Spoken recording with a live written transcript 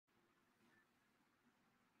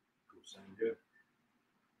Sound good.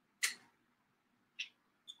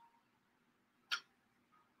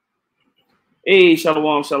 Hey,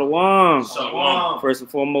 shalom, shalom. Shalom. First and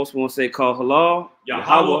foremost, we want to say call halal,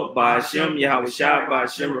 Yahweh, Ba'ashem, Yahweh Shai,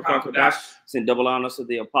 Ba'ashem, Rakakadash. Send double honors to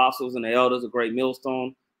the apostles and the elders of Great Millstone.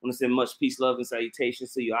 I want to send much peace, love, and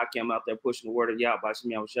salutations to you. I came out there pushing the word of Yahweh,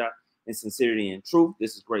 Ba'ashem, Yahweh Shai, in sincerity and truth.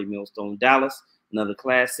 This is Great Millstone, Dallas, another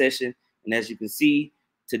class session. And as you can see,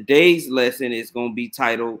 today's lesson is going to be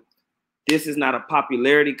titled, This is not a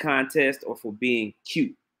popularity contest or for being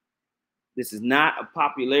cute. This is not a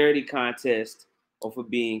popularity contest or for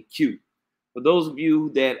being cute. For those of you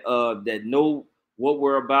that that know what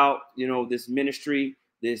we're about, you know, this ministry,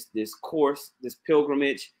 this course, this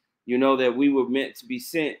pilgrimage, you know that we were meant to be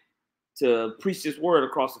sent to preach this word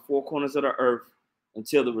across the four corners of the earth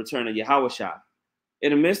until the return of Yahweh Shai.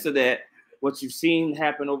 In the midst of that, what you've seen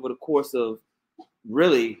happen over the course of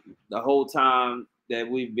really the whole time that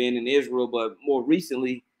we've been in Israel, but more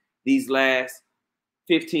recently, these last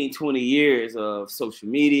 15, 20 years of social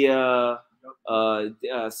media,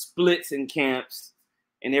 splits in camps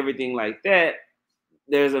and everything like that,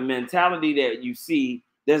 there's a mentality that you see.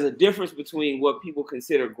 There's a difference between what people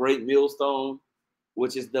consider Great Millstone,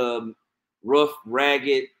 which is the rough,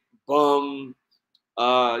 ragged, bum,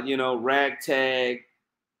 ragtag,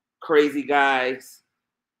 crazy guys,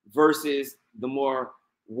 versus the more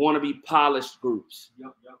wannabe polished groups.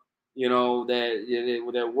 Yep. You know,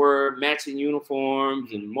 that wear matching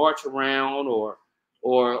uniforms and march around,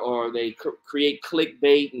 or they create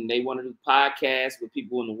clickbait and they want to do podcasts with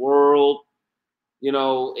people in the world, you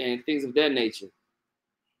know, and things of that nature.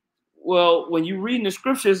 Well, when you read in the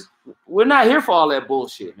scriptures, we're not here for all that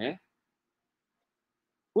bullshit, man.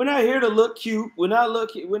 We're not here to look cute. We're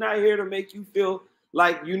not here to make you feel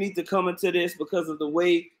like you need to come into this because of the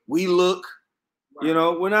way we look. Right. You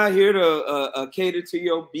know, we're not here to cater to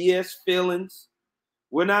your BS feelings.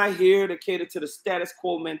 We're not here to cater to the status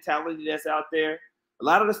quo mentality that's out there. A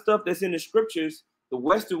lot of the stuff that's in the scriptures, the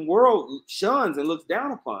Western world shuns and looks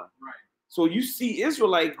down upon. Right. So you see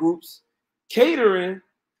Israelite groups catering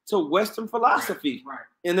to Western philosophy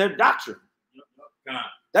in their doctrine.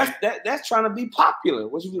 That's trying to be popular.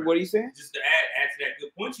 What are you saying? Just to add to that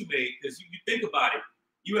good point you made, because you think about it,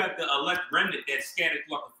 you have the elect remnant that's scattered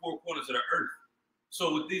throughout the four corners of the earth.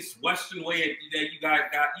 So with this Western way that you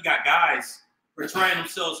got guys portraying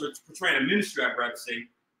themselves, or portraying a ministry, I'd rather say,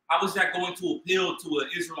 how is that going to appeal to an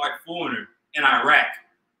Israelite foreigner in Iraq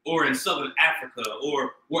or in Southern Africa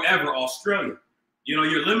or wherever, Australia? You know,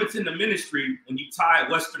 you're limiting the ministry when you tie a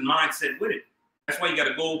Western mindset with it. That's why you got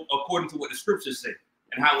to go according to what the scriptures say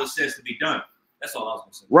and how it says to be done. That's all I was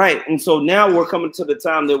going to say. Right. And so now we're coming to the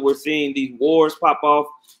time that we're seeing these wars pop off.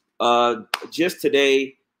 Just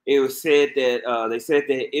today, it was said that they said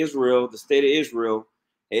that Israel, the state of Israel,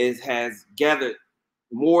 has gathered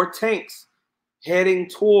more tanks heading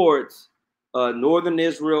towards northern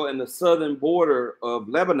Israel and the southern border of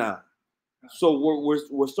Lebanon. So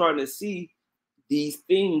we're starting to see these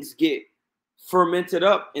things get fermented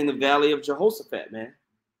up in the valley of Jehoshaphat, man.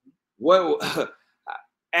 Well,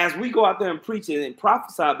 as we go out there and preach and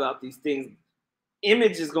prophesy about these things,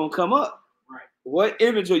 image is gonna come up. Right. What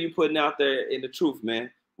image are you putting out there in the truth,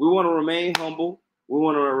 man? We want to remain humble. We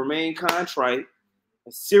want to remain contrite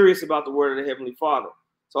and serious about the word of the Heavenly Father.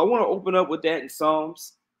 So I want to open up with that in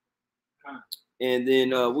Psalms, and then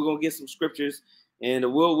we're gonna get some scriptures, and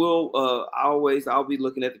I'll be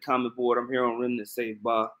looking at the comment board. I'm here on Remnant Saved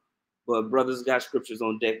By, but brothers got scriptures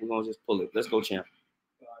on deck. We're gonna just pull it. Let's go, champ.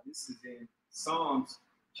 This is in Psalms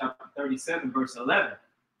chapter 37, verse 11.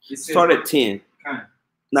 It says, start at 10.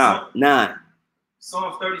 No, 9.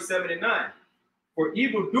 Psalms 37 and 9. For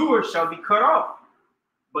evildoers shall be cut off,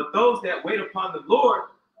 but those that wait upon the Lord,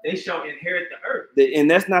 they shall inherit the earth.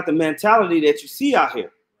 And that's not the mentality that you see out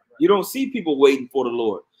here. You don't see people waiting for the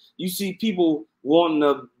Lord. You see people wanting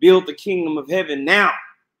to build the kingdom of heaven now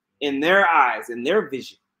in their eyes, in their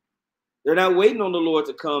vision. They're not waiting on the Lord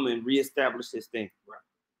to come and reestablish this thing. Right.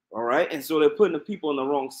 All right. And so they're putting the people in the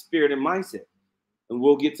wrong spirit and mindset. And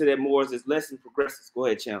we'll get to that more as this lesson progresses. Go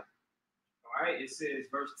ahead, champ. All right. It says,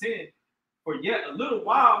 verse 10, for yet a little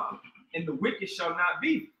while, and the wicked shall not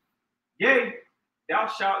be. Yea, thou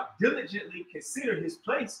shalt diligently consider his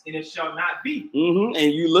place, and it shall not be.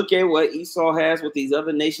 And you look at what Esau has, what these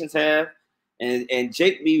other nations have, and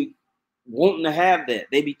Jake be wanting to have that.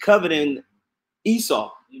 They be coveting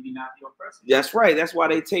Esau. Maybe not the oppressor. That's right. That's why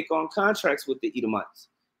they take on contracts with the Edomites.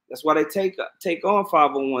 That's why they take on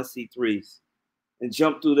 501c3s and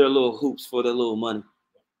jump through their little hoops for their little money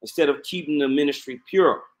instead of keeping the ministry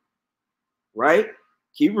pure. Right?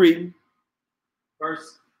 Keep reading.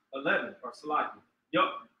 Verse 11, or Salaki.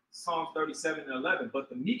 Yup. Psalms 37:11. But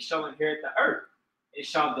the meek shall inherit the earth, and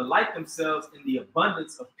shall delight themselves in the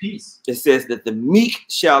abundance of peace. It says that the meek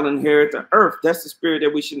shall inherit the earth. That's the spirit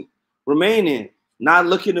that we should remain in. Not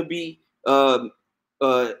looking to be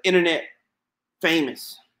internet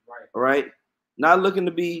famous. Right. All right. Not looking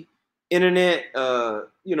to be internet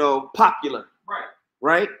popular. Right.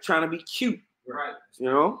 Right. Trying to be cute. Right. You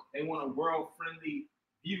know. They want a world-friendly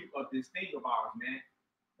view of this thing of ours, man.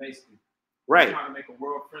 Basically. Right. They're trying to make a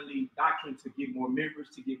world-friendly doctrine to get more members,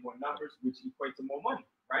 to get more numbers, which equate to more money.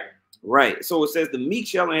 Right. Right. So it says the meek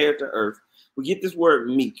shall inherit the earth. We get this word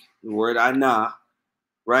meek, the word ana.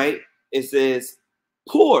 Right. It says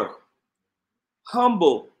poor,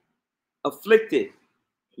 humble, afflicted,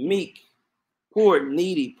 meek, poor,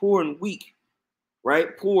 needy, poor and weak,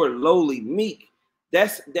 right? Poor, lowly, meek.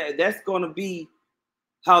 That's going to be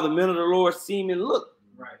how the men of the Lord seem and look,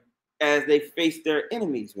 right, as they face their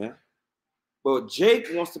enemies, man. But Jake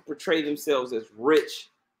wants to portray themselves as rich,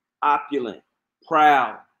 opulent,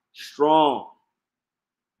 proud, strong.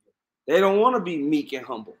 They don't want to be meek and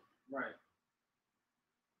humble. Right.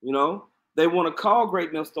 You know, they want to call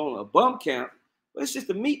Great Millstone a bum camp, but it's just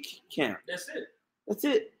a meek camp. That's it. That's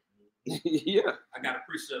it. Yeah. I got a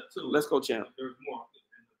precept too. Let's go, champ. There's more.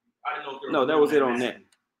 I didn't know if there was no, that was it on that.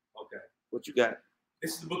 Okay. What you got?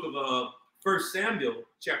 This is the book of 1 Samuel,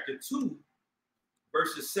 chapter 2,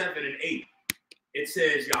 verses 7 and 8. It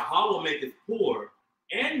says, Yahweh maketh poor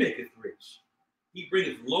and maketh rich. He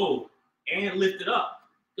bringeth low and lifteth up.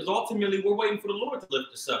 Because ultimately, we're waiting for the Lord to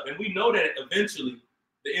lift us up. And we know that eventually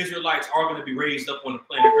the Israelites are going to be raised up on the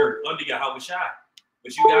planet Earth under Yahweh Shai.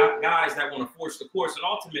 But you got guys that want to force the course. And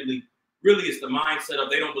ultimately, really, it's the mindset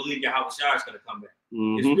of they don't believe Yahweh Shai is going to come back.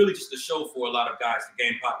 Mm-hmm. It's really just a show for a lot of guys to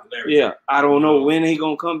gain popularity. Yeah, I don't know when he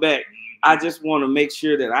going to come back. Mm-hmm. I just want to make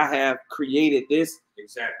sure that I have created this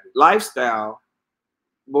lifestyle,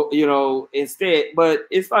 instead. But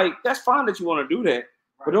it's like, that's fine that you want to do that. Right.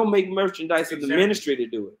 But don't make merchandise of the ministry to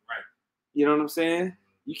do it. Right. You know what I'm saying?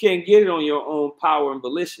 You can't get it on your own power and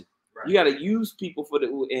volition. Right. You got to use people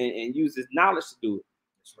and use this knowledge to do it.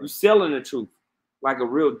 Right. You're selling the truth like a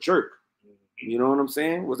real jerk. You know what I'm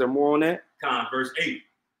saying? Was there more on that? Verse 8.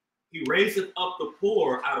 He raiseth up the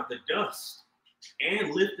poor out of the dust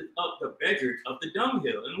and lifteth up the beggars of the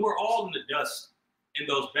dunghill. And we're all in the dust and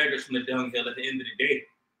those beggars from the dunghill at the end of the day.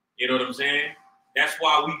 You know what I'm saying? That's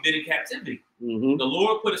why we've been in captivity. Mm-hmm. The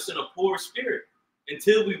Lord put us in a poor spirit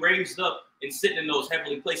until we raised up and sitting in those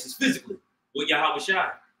heavenly places physically with Yahweh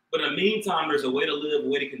Shai. But in the meantime, there's a way to live, a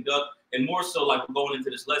way to conduct, and more so, like we're going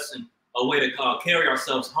into this lesson, a way to carry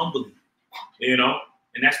ourselves humbly. You know,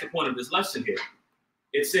 and that's the point of this lesson here.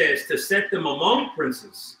 It says to set them among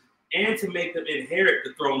princes and to make them inherit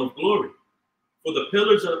the throne of glory. For the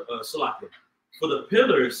pillars of the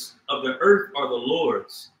earth are the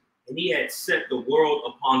Lord's, and he had set the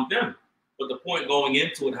world upon them. But the point going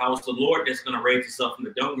into it, how it's the Lord that's going to raise us up from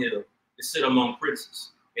the dunghill to sit among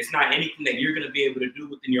princes. It's not anything that you're going to be able to do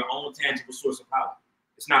within your own tangible source of power.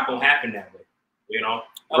 It's not going to happen that way. You know,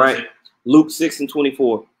 right? Luke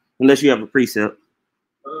 6:24. Unless you have a precept.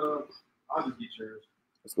 I'll just get yours.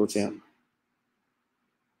 Let's go, champ.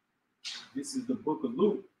 This is the book of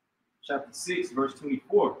Luke, chapter 6, verse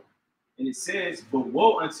 24. And it says, but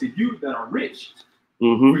woe unto you that are rich,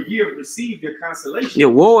 for ye have received your consolation. Yeah,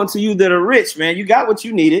 woe unto you that are rich, man. You got what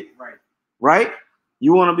you needed. Right. Right?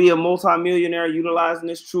 You want to be a multimillionaire utilizing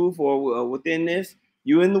this truth or within this?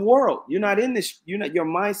 You're in the world. You're not in this. Your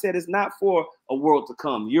mindset is not for a world to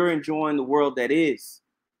come. You're enjoying the world that is.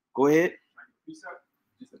 Go ahead.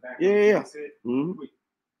 Yeah. Mm-hmm.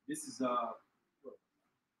 This is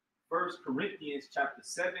 1 Corinthians chapter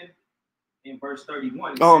 7 and verse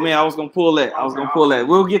 31. Oh man, I was gonna pull that.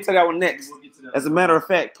 We'll get to that one next. As a matter of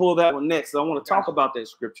fact, pull that one next. So I want to talk about that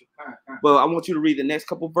scripture. But I want you to read the next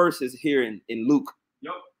couple verses here in Luke.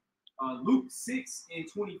 Yep. Luke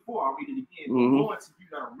 6:24. I'll read it again. Mm-hmm. Go unto you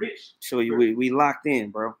that are rich. Show you we locked in,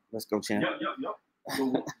 bro. Let's go, champ. Yep.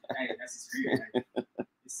 So, hey, that's the spirit. Man.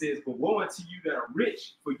 It says, but woe unto you that are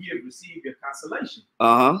rich, for ye have received your consolation.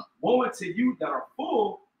 Woe unto you that are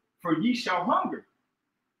full, for ye shall hunger.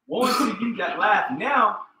 Woe unto you that laugh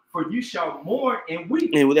now, for you shall mourn and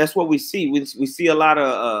weep. And that's what we see. We see a lot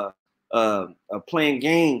of playing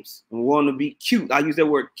games and wanting to be cute. I use that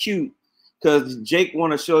word cute because Jake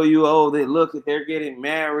want to show you, they're getting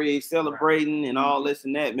married, celebrating, and all this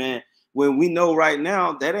and that, man. When we know right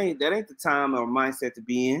now that ain't the time or mindset to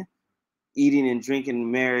be in. Eating and drinking and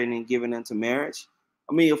marrying and giving into marriage.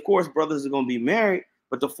 I mean, of course, brothers are going to be married,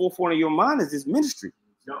 but the forefront of your mind is this ministry.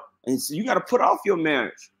 Yep. And so you got to put off your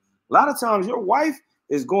marriage. A lot of times your wife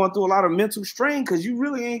is going through a lot of mental strain because you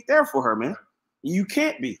really ain't there for her, man. You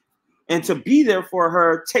can't be. And to be there for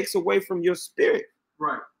her takes away from your spirit.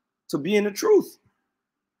 Right. To be in the truth.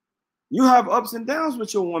 You have ups and downs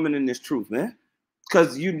with your woman in this truth, man.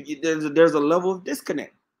 Because there's a level of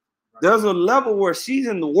disconnect. Right. There's a level where she's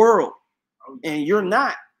in the world and you're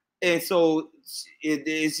not. And so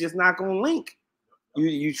it's just not going to link.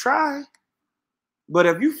 You try. But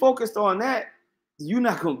if you focused on that, you're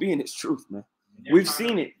not going to be in this truth, man. We've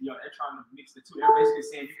seen it. They're trying to mix the two. They're basically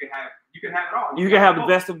saying you can have it all. You can have the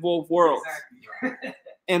best of both worlds. Exactly.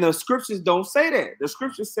 And the scriptures don't say that. The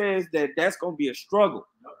scripture says that that's going to be a struggle.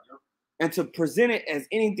 Yep. And to present it as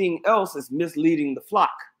anything else is misleading the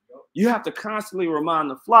flock. Yep. You have to constantly remind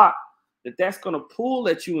the flock that that's going to pull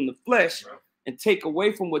at you in the flesh and take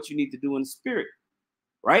away from what you need to do in the spirit.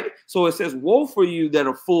 Right? So it says, woe for you that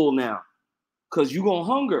are full now, because you're going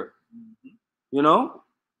to hunger. Mm-hmm. You know?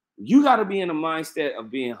 You got to be in a mindset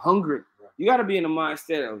of being hungry. You got to be in a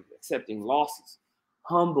mindset of accepting losses.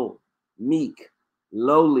 Humble, meek,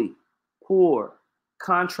 lowly, poor,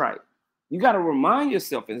 contrite. You got to remind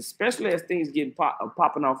yourself, and especially as things get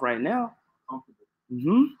popping off right now.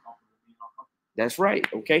 Mm-hmm. That's right.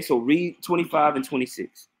 Okay, so read 25 and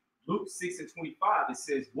 26. Luke 6 and 25, it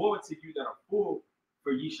says, woe unto you that are full,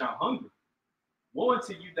 for ye shall hunger. Woe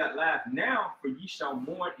unto you that laugh now, for ye shall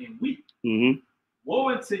mourn and weep. Mm-hmm.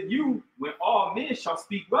 Woe unto you when all men shall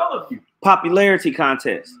speak well of you. Popularity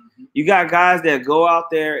contest. Mm-hmm. You got guys that go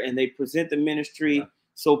out there and they present the ministry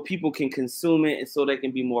so people can consume it and so they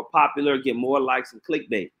can be more popular, get more likes and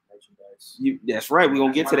clickbait. That's right. We're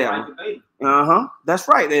going to get to that one. Uh-huh. That's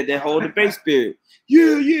right. That whole debate spirit.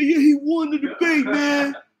 Yeah. He won the debate,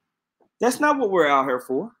 man. That's not what we're out here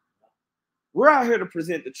for. We're out here to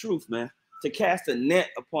present the truth, man. To cast a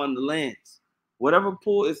net upon the lands. Whatever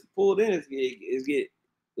is pulled in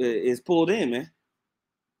is pulled in, man.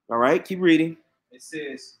 All right, keep reading. It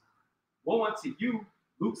says, woe unto you,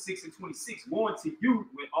 Luke 6 and 26, woe unto you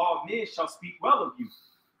when all men shall speak well of you.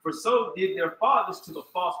 For so did their fathers to the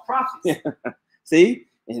false prophets. See?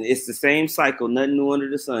 And it's the same cycle, nothing new under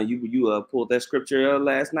the sun. You pulled that scripture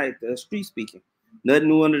last night, street speaking. Nothing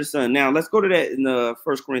new under the sun. Now, let's go to that in 1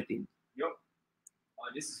 Corinthians. Yep.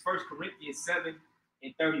 This is 1 Corinthians 7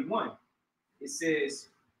 and 31. It says,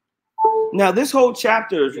 now this whole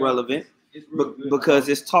chapter is relevant because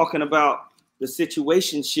it's talking about the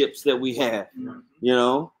situationships that we have. Mm-hmm. You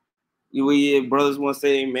know, we brothers want to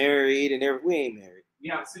say married and everything. We ain't married. We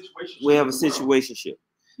have a situationship. We have a situationship.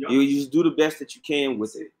 Yep. You just do the best that you can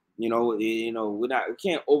with it. We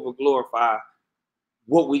can't over glorify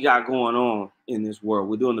what we got going on in this world.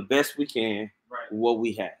 We're doing the best we can with what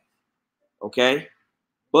we have. Okay.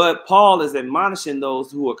 But Paul is admonishing those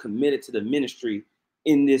who are committed to the ministry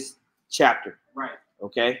in this chapter. Right.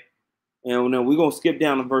 Okay. And then we're going to skip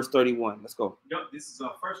down to verse 31. Let's go. Yep. This is 1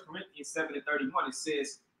 Corinthians 7 and 31. It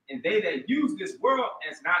says, and they that use this world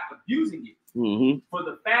as not abusing it. Mm-hmm. For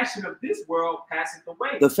the fashion of this world passeth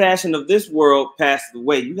away. The fashion of this world passeth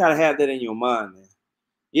away. You got to have that in your mind, man.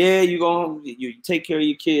 Yeah, you take care of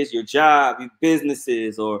your kids, your job, your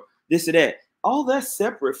businesses, or this or that. All that's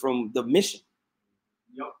separate from the mission.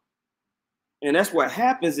 Yep. And that's what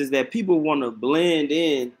happens is that people want to blend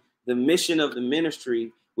in the mission of the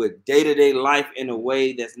ministry with day-to-day life in a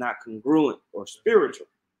way that's not congruent or spiritual.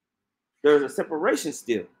 There's a separation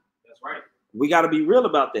still. That's right. We got to be real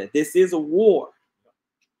about that. This is a war.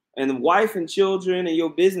 And the wife and children and your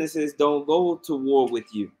businesses don't go to war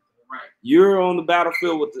with you. Right. You're on the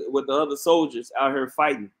battlefield with the other soldiers out here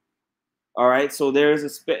fighting. All right. So there's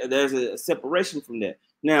a separation from that.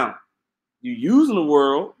 Now, you're using the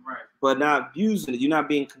world, but not abusing it. You're not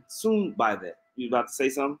being consumed by that. You about to say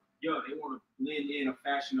something? Yeah, they want to blend in a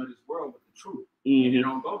fashion of this world with the truth. Mm-hmm. And it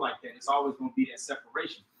don't go like that. It's always going to be that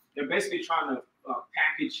separation. They're basically trying to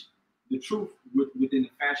package the truth within the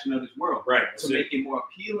fashion of this world, to make it more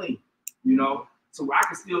appealing, so I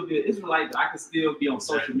can still be an Israelite, I can still be on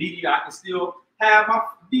social media, I can still have my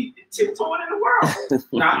feet tiptoeing in the world.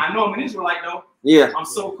 Now, I know I'm an Israelite, though. Yeah. I'm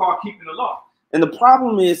so-called keeping the law. And the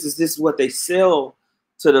problem is this is what they sell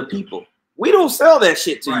to the people. We don't sell that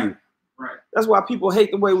shit to you. Right. That's why people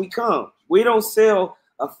hate the way we come. We don't sell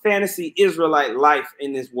a fantasy Israelite life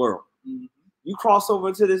in this world. Mm-hmm. You cross over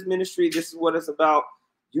into this ministry, this is what it's about.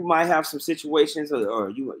 You might have some situations, or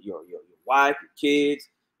your wife, your kids,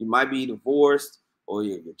 you might be divorced, or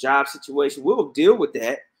your job situation. We'll deal with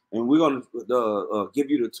that, and we're going to give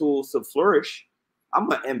you the tools to flourish. I'm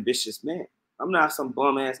an ambitious man. I'm not some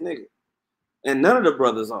bum-ass nigga. And none of the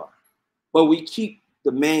brothers are. But we keep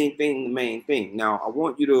the main thing. Now, I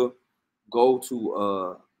want you to go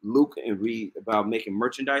to Luke and read about making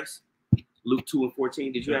merchandise. Luke 2 and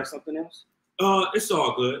 14. Did you have something else? It's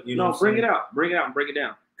all good. You know, bring it out. Bring it out and break it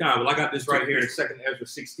down. God, well, I got this right here in 2nd Ezra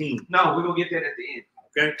 16. No, we're gonna get that at the end.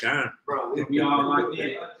 Okay, God. Bro, we'll be all like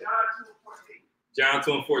that. John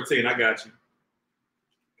 2 and 14. I got you.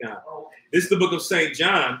 God. This is the book of St.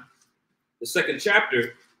 John, the 2nd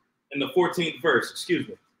chapter, and the 14th verse. Excuse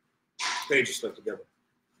me. Pages stuck together.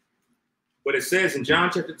 But it says in John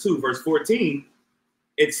chapter 2, verse 14,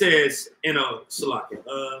 it says in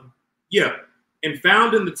and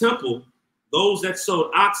found in the temple those that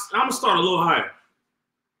sold ox. I'm gonna start a little higher.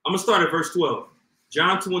 I'm gonna start at verse 12.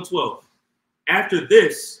 John 2 and 12. After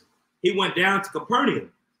this, he went down to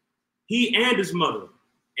Capernaum, he and his mother,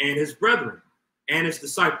 and his brethren, and his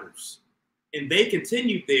disciples. And they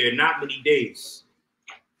continued there not many days.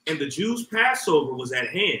 And the Jews' Passover was at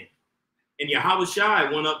hand. And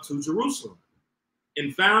Yahushua went up to Jerusalem,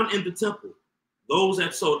 and found in the temple those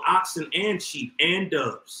that sold oxen and sheep and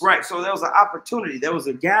doves. Right, so there was an opportunity. There was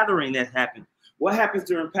a gathering that happened. What happens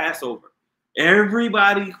during Passover?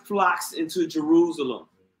 Everybody flocks into Jerusalem,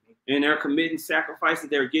 and they're committing sacrifices.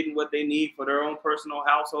 They're getting what they need for their own personal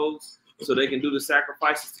households so they can do the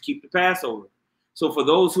sacrifices to keep the Passover. So for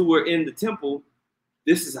those who were in the temple,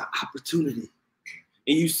 this is an opportunity.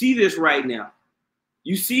 And you see this right now.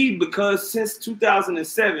 You see, because since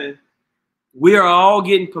 2007, we are all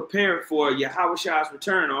getting prepared for Yahushua's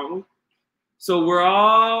return, aren't we? So we're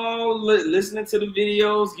all listening to the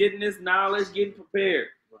videos, getting this knowledge, getting prepared.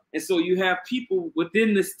 And so you have people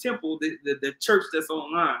within this temple, the church that's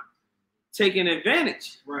online, taking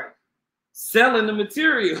advantage, right? Selling the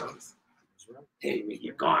materials. Hey, man,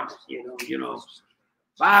 your garments, you know,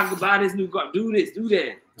 buy this new garment, do this, do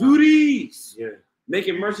that, do these. Yeah.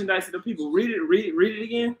 Making merchandise to the people. Read it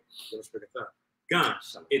again. God,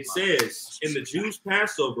 it says, and the Jews'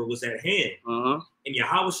 Passover was at hand, and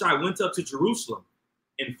Yahushua went up to Jerusalem,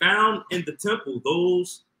 and found in the temple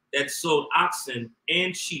those that sold oxen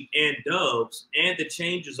and sheep and doves, and the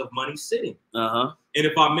changers of money sitting. And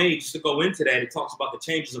if I may, just to go into that, it talks about the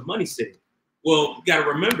changers of money sitting. Well, you got to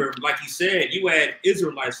remember, like he said, you had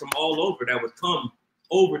Israelites from all over that would come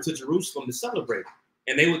over to Jerusalem to celebrate.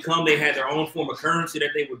 And they would come, they had their own form of currency that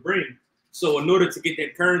they would bring. So in order to get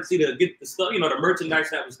that currency, to get the stuff, the merchandise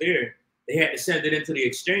that was there, they had to send it into the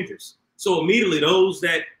exchangers. So immediately those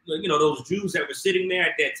that, those Jews that were sitting there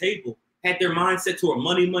at that table had their mindset to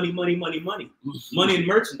money and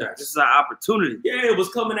merchandise. This is an opportunity. Yeah, it was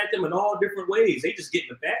coming at them in all different ways. They just getting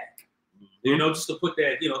it back, just to put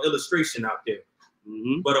that, illustration out there.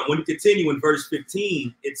 But when you continue in verse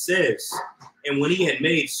 15, it says, and when he had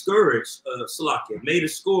made a scourge of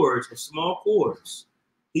small cords,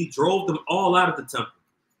 he drove them all out of the temple,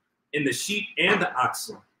 and the sheep and the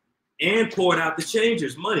oxen, and poured out the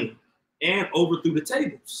changers' money, and overthrew the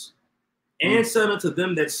tables, and said unto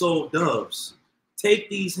them that sold doves, take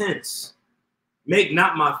these hence, make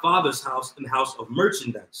not my father's house an house of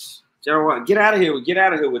merchandise. Gerald, get out of here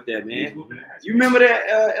with that, man. You remember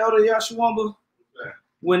that, Elder Yashwamba?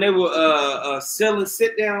 When they were selling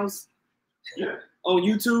sit downs on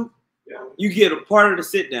YouTube, you get a part of the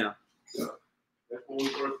sit down. That's when we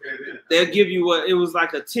first came in. They'll give you it was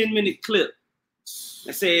like a 10-minute clip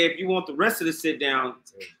and say if you want the rest of the sit down,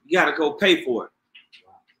 you got to go pay for it.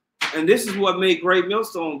 And this is what made Great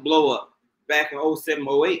Millstone blow up back in 07,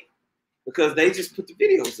 08, because they just put the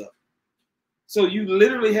videos up. So you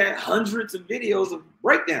literally had hundreds of videos of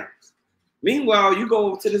breakdowns. Meanwhile, you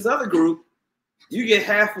go to this other group, you get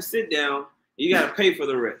half a sit down, you got to pay for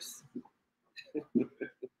the rest.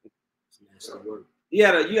 You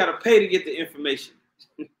gotta pay to get the information.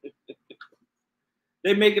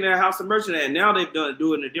 They're making their house of merchandise, and now they've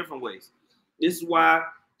do it in different ways. This is why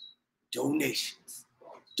donations.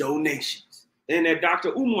 Then that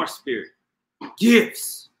Dr. Umar spirit,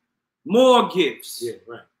 gifts, more gifts,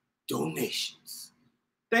 right. Donations.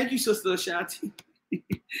 Thank you, Sister Ashanti.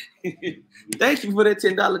 Thank you for that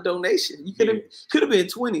 $10 donation. You could have been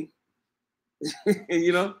 20.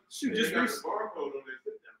 Shoot, just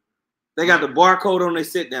they got the barcode on their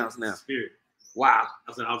sit downs now. Spirit. Wow.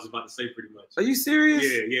 That's what I was about to say pretty much. Are you serious?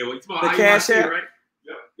 Yeah. Well, the Cash App, right?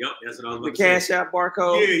 Yep. That's what I was about the to say. Cash App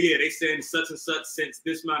barcode. Yeah. They send such and such sent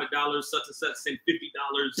this amount of dollars, such and such sent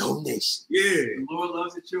 $50. Donations. Yeah. The Lord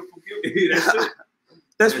loves a cheerful giver. That's it.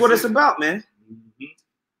 That's what it's about, man.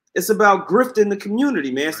 It's about grifting the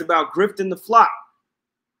community, man. It's about grifting the flock.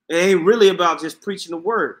 It ain't really about just preaching the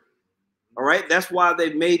word. All right, that's why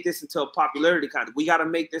they made this into a popularity contest. We got to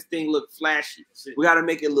make this thing look flashy. We got to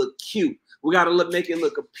make it look cute. We got to make it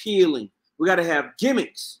look appealing. We got to have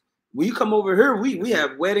gimmicks. When you come over here, we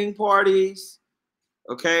have wedding parties.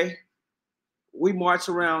 Okay, we march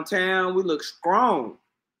around town. We look strong,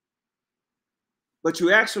 but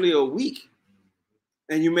you actually are weak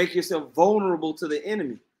And you make yourself vulnerable to the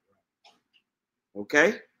enemy.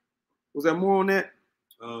 Okay? Was there more on that?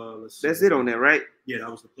 Let's see. That's it on that, right? Yeah,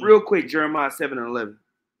 that was the point. Real quick, Jeremiah 7:11.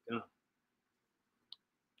 Yeah.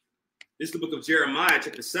 This is the book of Jeremiah,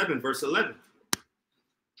 chapter 7, verse 11.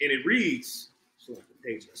 And it reads, so the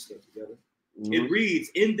page I stuck together. It reads,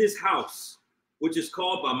 in this house, which is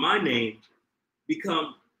called by my name,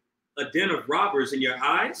 become a den of robbers in your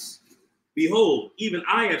eyes. Behold, even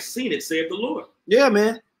I have seen it, saith the Lord. Yeah,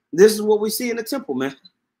 man. This is what we see in the temple, man.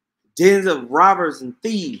 Dens of robbers and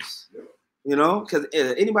thieves. You know, because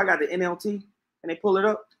anybody got the NLT? Can they pull it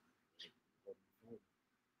up?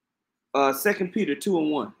 2 Peter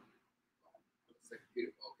 2:1.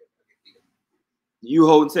 You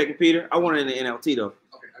holding 2 Peter? I want it in the NLT though.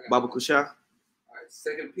 Okay, Baba Kusha. All right,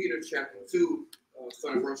 2 Peter chapter 2,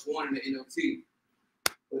 starting verse 1 in the NLT.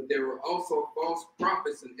 But there were also false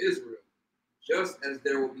prophets in Israel, just as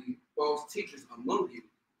there will be false teachers among you.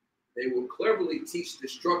 They will cleverly teach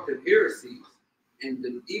destructive heresies and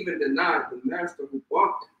even deny the master who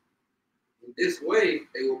bought them. In this way,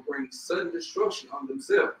 they will bring sudden destruction on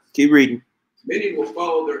themselves. Keep reading. Many will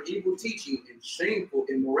follow their evil teaching and shameful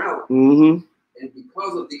immorality. And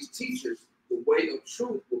because of these teachers, the way of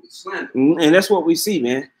truth will be slandered. And that's what we see,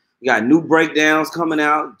 man. You got new breakdowns coming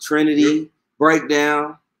out, Trinity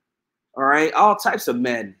breakdown. All right, all types of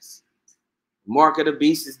madness. Mark of the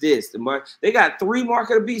Beast is this. They got 3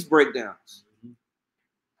 Mark of the Beast breakdowns.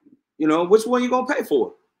 You know, which one you gonna pay for?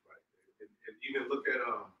 Right. And even look at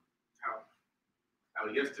how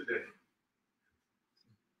yesterday,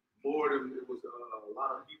 more than it was a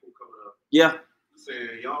lot of people coming up. Yeah.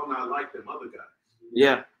 Saying y'all not like them other guys.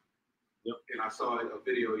 Yeah. Yep. And I saw a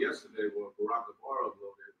video yesterday where Barack Obama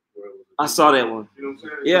uploaded where it was I saw that one. You know what I'm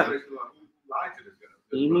saying? Yeah. Like, who lied to this guy?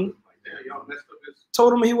 Like, damn, y'all messed up this.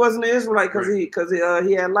 Told him he wasn't an Israelite because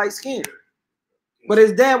he had light skin. But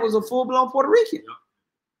his dad was a full-blown Puerto Rican.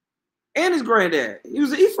 And his granddad. He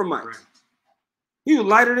was an Ephraimite. Right. He was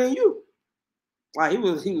lighter than you. Like he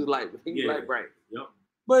was light bright. Yep.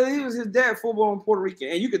 But he was his dad, full-blown Puerto Rican.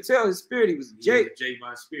 And you could tell his spirit, he was Jay. Jay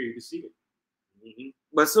by spirit, you can see it.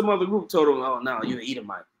 But some other group told him, oh, no, you're an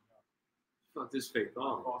Edomite. Fuck this fake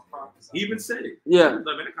dog. He even said it. Yeah. Like,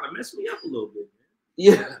 man, that kind of messed me up a little bit, man.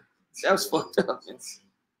 Yeah. That was fucked up.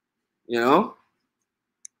 You know?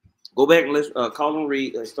 Go back and let's call and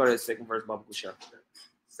read. Let's start at the second verse, Baba Kusha.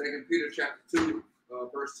 2 Peter chapter 2,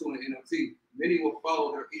 verse 2 in the NLT. Many will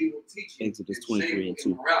follow their evil teaching Exodus and 23 and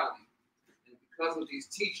 2. immorality. And because of these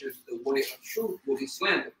teachers, the way of truth will be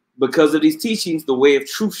slandered. Because of these teachings, the way of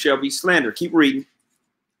truth shall be slandered. Keep reading.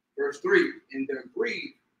 Verse 3, in their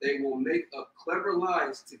greed, they will make up clever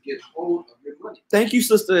lies to get hold of your money. Thank you,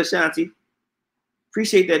 Sister Ashanti.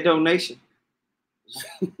 Appreciate that donation.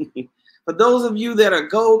 For those of you that are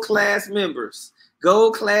Gold Class members,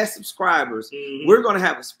 Gold Class subscribers, we're going to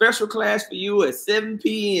have a special class for you at 7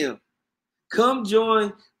 p.m. Come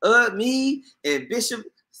join me and Bishop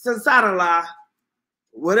Sansanala,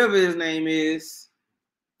 whatever his name is,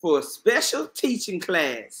 for a special teaching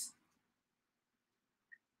class.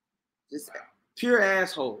 Just pure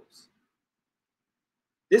assholes.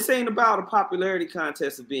 This ain't about a popularity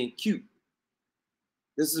contest of being cute.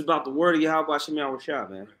 This is about the word of Yahweh Shem Yahushua,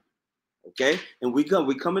 man. Okay? And we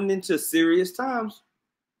coming into serious times.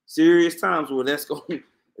 Serious times where it's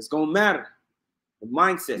gonna matter. The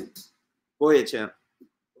mindset. Go ahead, champ.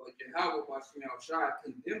 But Yahweh Shem Yahushua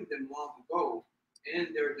condemned them long ago,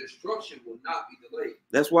 and their destruction will not be delayed.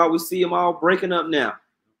 That's why we see them all breaking up now.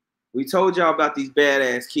 We told y'all about these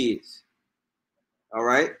badass kids. All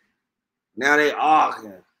right? Now they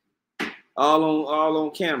arguing. All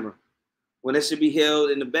on camera. When it should be held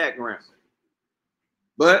in the background.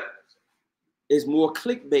 But it's more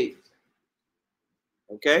clickbait.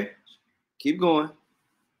 Okay? Keep going.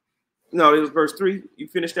 No, it was verse 3. You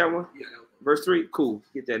finished that one? Yeah. Verse 3? Cool.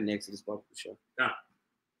 Get that in Exodus, Bible for sure. Now,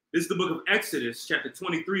 this is the book of Exodus, chapter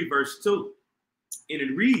 23, verse 2. And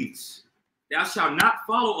it reads, thou shalt not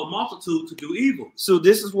follow a multitude to do evil. So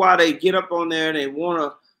this is why they get up on there and they want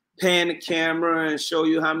to pan the camera and show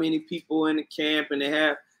you how many people in the camp, and they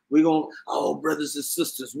have, we're going, oh, brothers and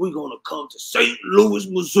sisters, we're going to come to St. Louis,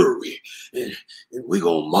 Missouri, and we're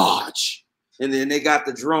going to march. And then they got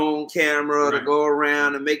the drone camera to go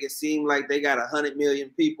around and make it seem like they got 100 million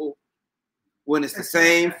people when it's the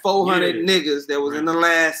same 400 niggas that was in the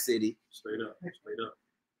last city. Straight up.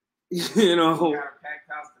 You know? We got a packed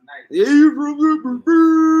house tonight.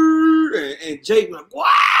 And Jake like,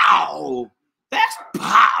 wow, that's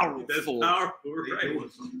powerful. That's powerful, right?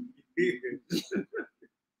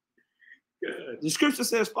 The scripture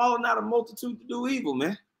says, follow not a multitude to do evil,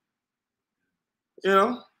 man. You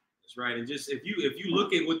know? That's right. And just if you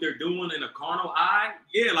look at what they're doing in a carnal eye,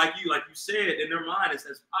 yeah, like you said, in their mind, it's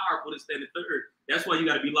as powerful to stand third. That's why you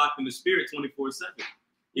got to be locked in the spirit 24/7.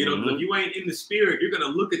 You know, if you ain't in the spirit, you're gonna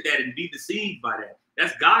look at that and be deceived by that.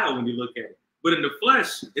 That's guile when you look at it. But in the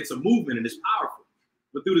flesh, it's a movement and it's powerful.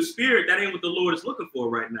 But through the spirit, that ain't what the Lord is looking for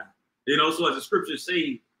right now. You know, so as the scriptures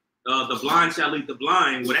say, the blind shall lead the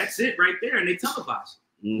blind. Well, that's it right there, and they televise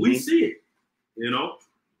it. We see it. You know,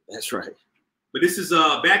 that's right. But this is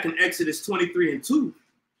back in Exodus 23:2.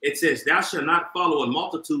 It says, "Thou shalt not follow a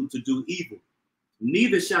multitude to do evil,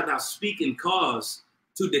 neither shalt thou speak in cause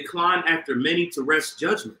to decline after many to wrest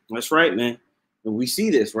judgment." That's right, man. And we see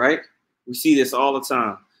this, right? We see this all the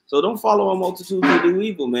time. So don't follow a multitude to do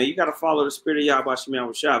evil, man. You got to follow the spirit of Yahweh Shemiah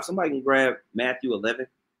Rashah. If somebody can grab Matthew 11.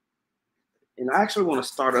 And I actually want to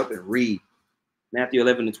start up and read Matthew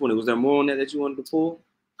 11:20. Was there more on that you wanted to pull?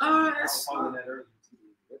 That's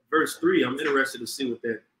verse 3. I'm interested to see what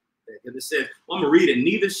that. It says, well, I'm going to read it.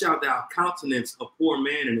 "Neither shalt thou countenance a poor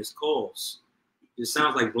man in his cause." It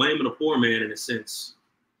sounds like blaming a poor man in a sense.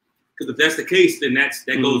 Because if that's the case, then that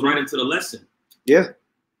goes right into the lesson. Yeah.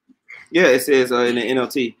 Yeah, it says in the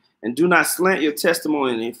NLT, "And do not slant your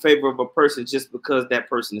testimony in favor of a person just because that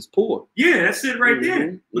person is poor." Yeah, that's it right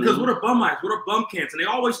there. Because what are bumites? What are bum cants? And they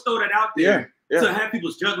always throw that out there to have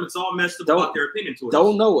people's judgments all messed up about their opinion towards us.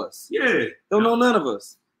 Don't know us. Yeah. Don't know none of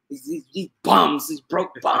us. These bums, these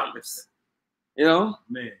broke bums. You know?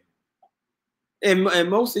 Man. And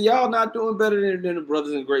most of y'all not doing better than the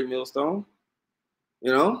brothers in Great Millstone.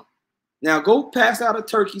 You know? Now go pass out a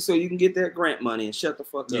turkey so you can get that grant money and shut the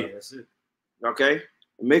fuck up. Yeah, that's it. Okay?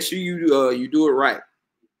 And make sure you do it right.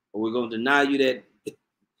 Or we're gonna deny you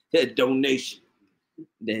that donation,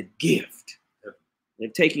 that gift. They're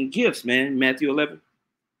taking gifts, man. Matthew 11.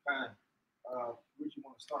 Where'd you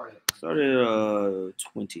want to start at? Start at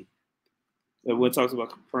 20. Everyone talks about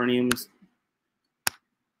Capernaum.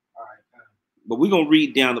 All right. But we're gonna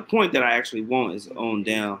read down. The point that I actually want is on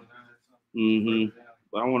down.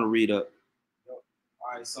 But I want to read up.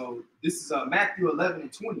 All right, so this is Matthew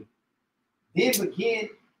 11:20. Then begin.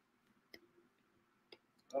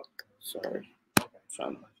 Oh, sorry. Okay.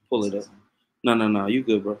 Trying to pull it up. No. You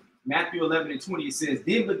good, bro. Matthew 11:20. It says,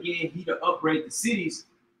 "Then began he to upbraid the cities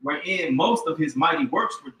wherein most of his mighty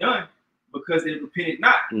works were done, because they repented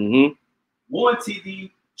not. Woe unto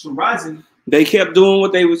thee, Chorazin." They kept doing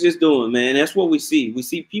what they was just doing, man. That's what we see. We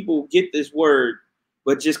see people get this word,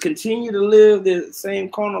 but just continue to live the same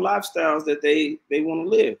carnal lifestyles that they want to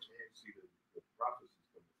live.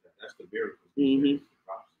 That's the miracle.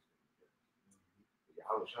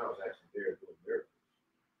 Was actually there doing miracles.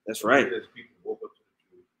 That's right. As people woke up to the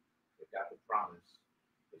truth, they got the promise,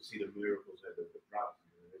 they see the miracles and the prophecy,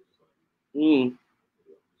 and they're just like,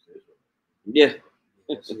 yeah.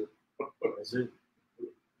 That's it.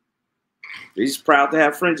 They're just proud to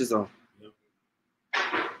have fringes on. All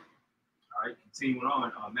right, continuing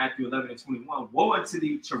on. Matthew 11:21. Woe unto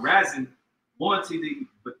thee, Chorazin! Woe unto thee,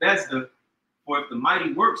 Bethesda! For if the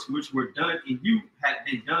mighty works which were done in you had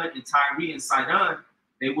been done in Tyre and Sidon,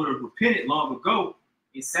 they would have repented long ago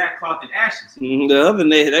in sackcloth and ashes. The other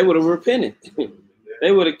they would have repented.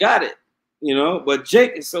 They would have got it, you know. But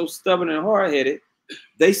Jake is so stubborn and hard-headed.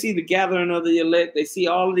 They see the gathering of the elect. They see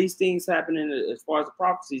all of these things happening as far as the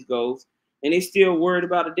prophecies goes, and they still worried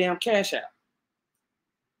about a damn cash out.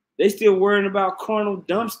 They still worrying about carnal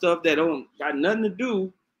dumb stuff that don't got nothing to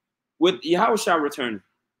do with Yahushua returning.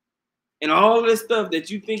 And all this stuff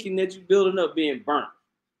that you thinking that you building up being burnt.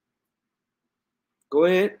 Go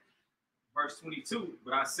ahead. Verse 22.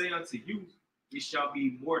 But I say unto you, it shall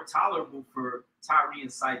be more tolerable for Tyre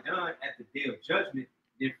and Sidon at the day of judgment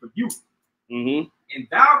than for you. And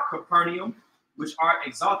thou, Capernaum, which art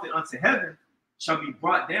exalted unto heaven, shall be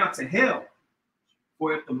brought down to hell.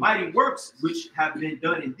 For if the mighty works which have been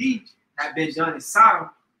done in thee had been done in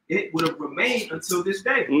Sodom, it would have remained until this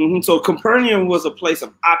day. So Capernaum was a place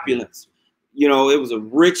of opulence. You know, it was a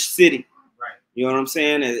rich city. Right. You know what I'm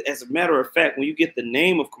saying? As a matter of fact, when you get the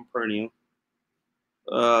name of Capernaum,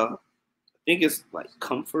 I think it's like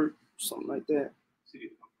comfort, something like that.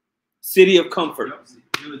 City of comfort. Yep.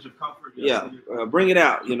 Village of comfort. Yeah. Bring it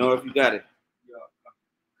out, you know, if you got it.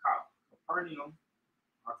 Capernaum,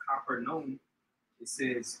 or Capernaum, it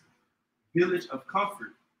says, village of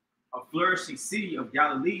comfort, a flourishing city of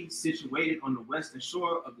Galilee, situated on the western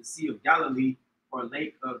shore of the Sea of Galilee, or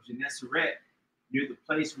Lake of Gennesaret, near the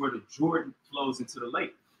place where the Jordan flows into the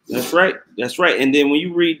lake. That's right. That's right. And then when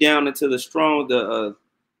you read down into the strong, the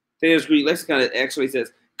Thayer's Greek lexicon, it actually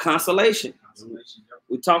says consolation. Consolation. Yep.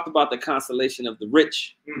 We talked about the consolation of the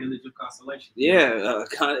rich. Village of consolation. Yeah,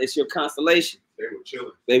 it's your consolation. They were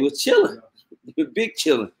chilling. They were chilling. Big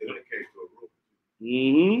chilling. When it came to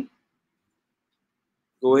a room.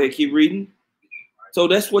 Go ahead, keep reading. So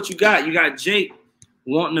that's what you got. You got Jake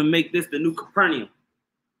wanting to make this the new Capernaum.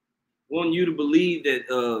 Wanting you to believe that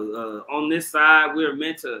on this side we're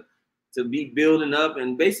meant to be building up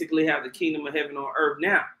and basically have the kingdom of heaven on earth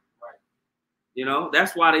now. Right. You know,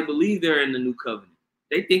 that's why they believe they're in the new covenant.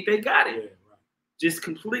 They think they got it. Yeah, right. Just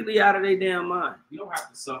completely out of their damn mind. You don't have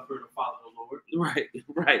to suffer to follow the Lord. Right,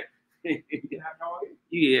 right. You can have it all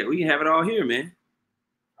here. Yeah, we can have it all here, man.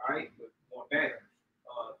 All right, but going back,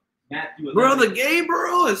 Matthew 11. Brother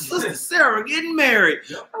Gabriel and Sister Sarah getting married.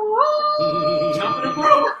 Yep. Woo! Jumping the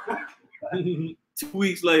rope. 2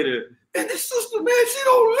 weeks later, and this sister, man, she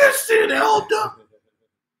don't listen, elder.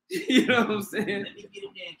 You know what I'm saying? Let me get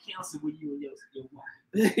in there and counsel with you and your wife.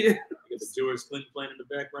 Yeah. You got the George Clinton playing in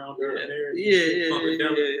the background there. Yeah. Playing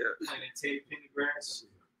that Teddy Pendergrass.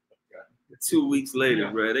 2 weeks later,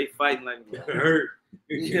 Yeah. bro, they fighting like Hurt.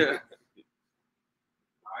 yeah.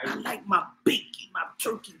 I like my bacon, my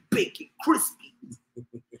turkey bacon, crispy.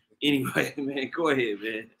 Anyway, man, go ahead,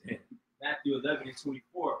 man. Matthew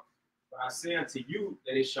 11:24. But I say unto you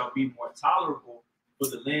that it shall be more tolerable for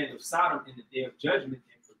the land of Sodom in the day of judgment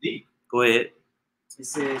than for thee. Go ahead. It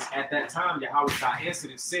says, at that time, Yahweh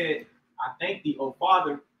answered and said, I thank thee, O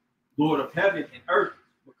Father, Lord of heaven and earth,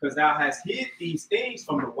 because thou hast hid these things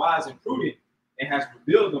from the wise and prudent, and hast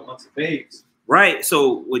revealed them unto babes. Right.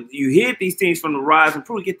 So when you hid these things from the rise and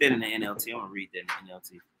prudent, get that in the NLT. I'm gonna read that in the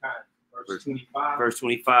NLT. Verse 25. Verse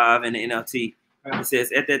 25 in the NLT. It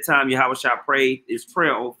says, at that time, Yahweh shall pray his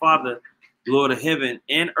prayer, O Father, Lord of heaven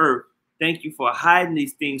and earth, thank you for hiding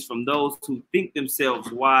these things from those who think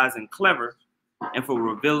themselves wise and clever, and for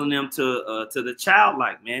revealing them to the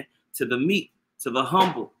childlike, man, to the meek, to the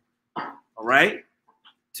humble, all right,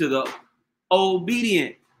 to the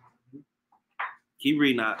obedient. Keep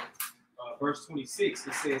reading out. Verse 26,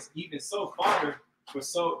 it says, even so, Father, for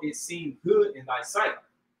so it seemed good in thy sight.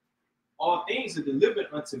 All things are delivered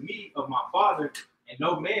unto me of my Father, and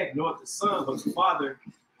no man knoweth the Son but the Father,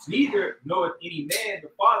 neither knoweth any man the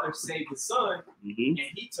Father save the Son, and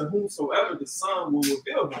he to whomsoever the Son will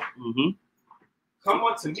reveal him. Come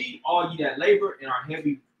unto me, all ye that labor and are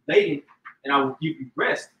heavy laden, and I will give you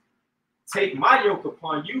rest. Take my yoke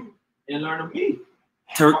upon you and learn of me.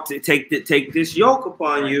 Take this yoke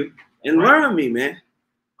upon you and learn of me, man.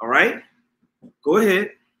 All right? Go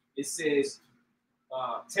ahead. It says,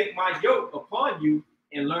 take my yoke upon you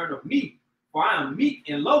and learn of me, for I am meek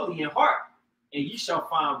and lowly in heart, and ye shall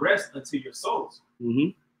find rest unto your souls.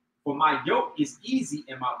 For my yoke is easy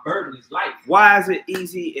and my burden is light. Why is it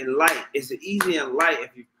easy and light? It's easy and light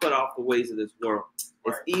if you put off the ways of this world.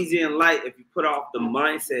 It's easy and light if you put off the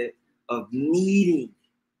mindset of needing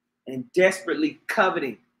and desperately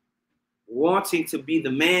coveting, wanting to be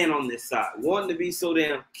the man on this side, wanting to be so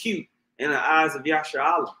damn cute in the eyes of Yasha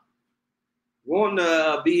Allah, wanting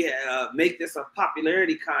to make this a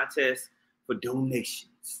popularity contest for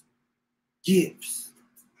donations, gifts.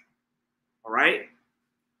 All right?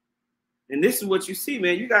 And this is what you see,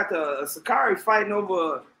 man. You got the Sakari fighting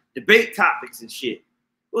over debate topics and shit.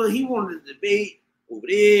 Well, he wanted to debate over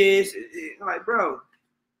this. Like, bro,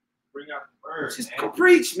 Bring out the word. just go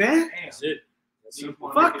preach, man. That's it.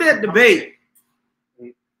 Fuck that debate.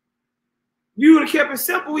 You would have kept it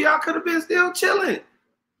simple, y'all could have been still chilling.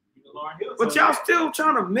 But y'all still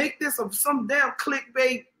trying to make this some damn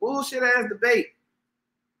clickbait, bullshit ass debate.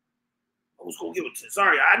 I was gonna give it to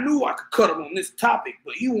sorry. I knew I could cut him on this topic,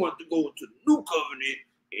 but he wanted to go to the new covenant.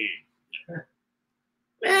 And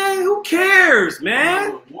man, who cares,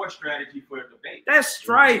 man? War strategy for a debate. That's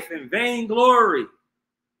strife and vainglory,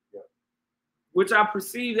 which I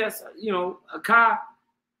perceive that's Akai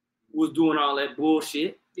was doing all that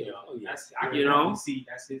bullshit. I can see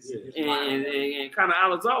that's his And kind of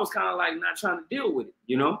Alazar was kind of like not trying to deal with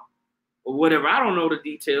it, or whatever. I don't know the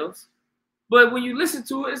details. But when you listen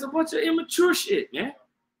to it, it's a bunch of immature shit, man.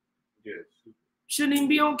 Yeah. Shouldn't even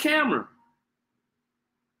be on camera.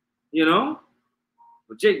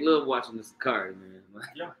 But Jake loved watching this card, man.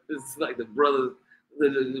 Yeah. It's like the brother. I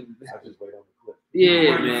just wait on the clip.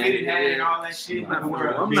 Yeah, man. man. And all that shit. I'm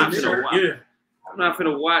not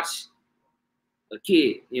finna watch a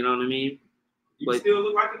kid. You know what I mean? You still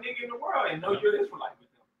look like a nigga in the world and know you're Israelite with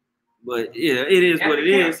them. But yeah, it is what it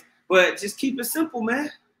is. But just keep it simple,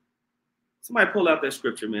 man. Somebody pull out that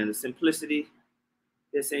scripture, man. The simplicity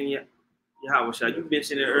that's in Yahweh Shah. You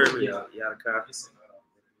mentioned it earlier, Yadaka.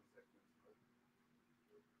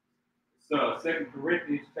 So 2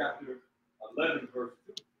 Corinthians chapter 11, verse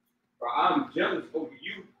 2. For I am jealous over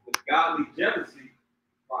you with godly jealousy,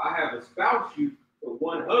 for I have espoused you for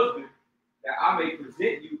one husband, that I may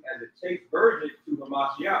present you as a chaste virgin to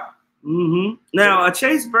Hamashiach. Now, a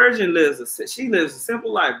chaste virgin lives a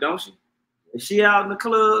simple life, don't she? If she out in the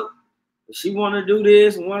club, if she want to do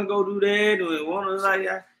this and want to go do that, and want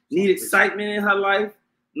to need excitement in her life,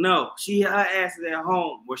 no, her ass is at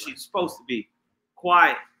home where she's supposed to be,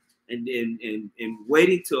 quiet and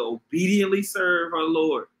waiting to obediently serve her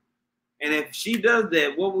Lord. And if she does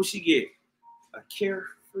that, what will she get? A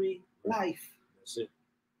carefree life. That's it.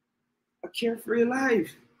 A carefree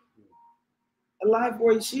life. A life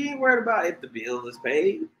where she ain't worried about if the bill is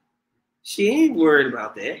paid. She ain't worried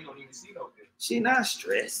about that. You don't even see no bill. She not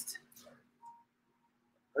stressed.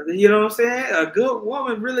 You know what I'm saying? A good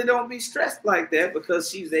woman really don't be stressed like that because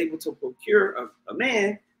she's able to procure a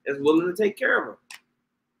man that's willing to take care of her.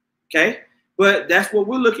 Okay? But that's what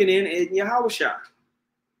we're looking in Yahushua.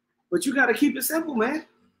 But you got to keep it simple, man.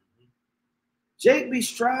 Jake be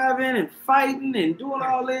striving and fighting and doing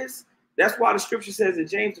all this. That's why the scripture says in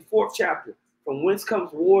James, the 4th chapter, from whence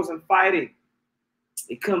comes wars and fighting.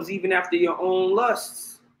 It comes even after your own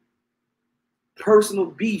lusts, personal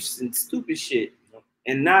beefs and stupid shit,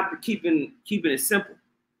 and not keeping it simple.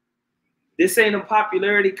 This ain't a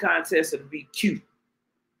popularity contest to be cute.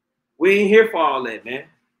 We ain't here for all that, man.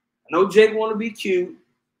 I know Jake want to be cute.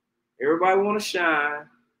 Everybody want to shine.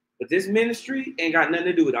 But this ministry ain't got nothing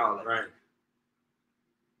to do with all that. Right.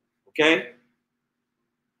 Okay?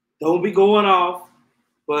 Don't be going off,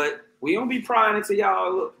 but we don't be prying into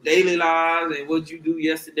y'all daily lives and what you do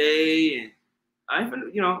yesterday. And I ain't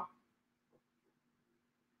finna,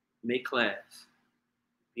 make class.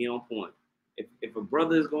 Be on point. If a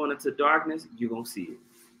brother is going into darkness, you're going to see it.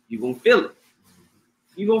 You're going to feel it.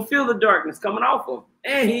 You're going to feel the darkness coming off of him.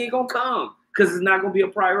 And he ain't going to come because it's not going to be a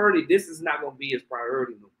priority. This is not going to be his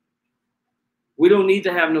priority. We don't need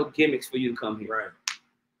to have no gimmicks for you to come here. Right.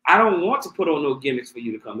 I don't want to put on no gimmicks for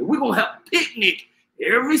you to come here. We're going to have a picnic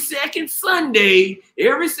every second Sunday,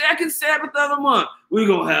 every second Sabbath of the month. We're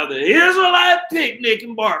going to have the Israelite picnic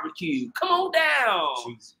and barbecue. Come on down.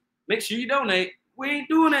 Jesus. Make sure you donate. We ain't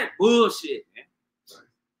doing that bullshit, man.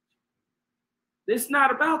 Right. It's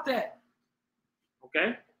not about that.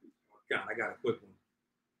 Okay? God, I got a quick one.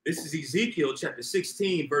 This is Ezekiel chapter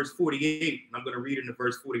 16, verse 48. And I'm going to read it in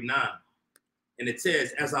verse 49. And it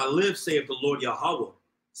says, as I live, saith the Lord Yahweh,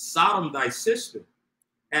 Sodom thy sister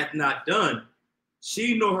hath not done,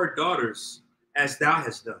 she nor her daughters, as thou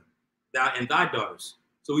hast done, thou and thy daughters.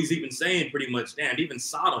 So he's even saying pretty much, damn, even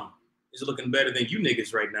Sodom is looking better than you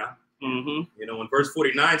niggas right now. And verse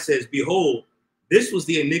 49 says, behold, this was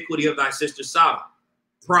the iniquity of thy sister Sodom,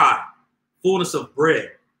 pride, fullness of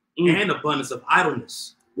bread, and abundance of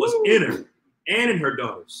idleness was in her and in her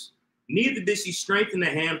daughters. Neither did she strengthen the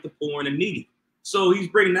hand of the poor and the needy. So he's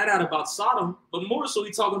bringing that out about Sodom, but more so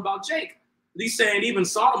he's talking about Jake. He's saying even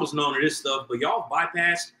Sodom was known to this stuff, but y'all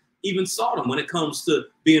bypassed even Sodom when it comes to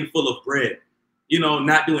being full of bread,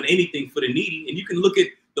 not doing anything for the needy. And you can look at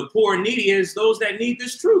the poor and needy as those that need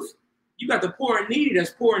this truth. You got the poor and needy that's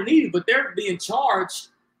poor and needy, but they're being charged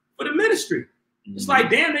for the ministry. It's like,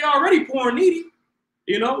 damn, they already poor and needy,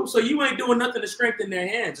 so you ain't doing nothing to strengthen their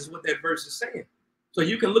hands is what that verse is saying. So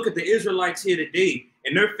you can look at the Israelites here today,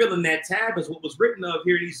 and they're filling that tab as what was written of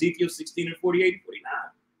here in Ezekiel 16 and 48 and 49.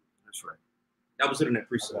 That's right. That was it in that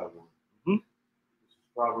precept. This is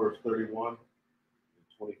Proverbs 31 and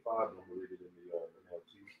 25. I'm going to read it in the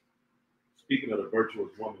NLT. Speaking of the virtuous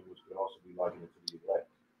woman, which could also be likened to the elect,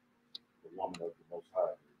 the woman of the Most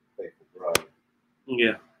High, the faithful bride.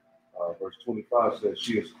 Yeah. Verse 25 says,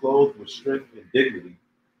 she is clothed with strength and dignity,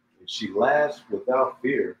 and she laughs without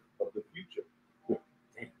fear of the future.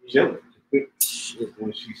 Chilling.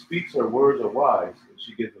 When she speaks, her words are wise, and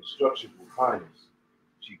she gives instruction with kindness.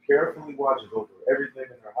 She carefully watches over everything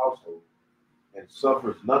in her household and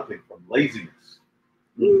suffers nothing from laziness.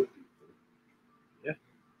 Yeah.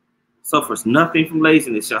 Suffers nothing from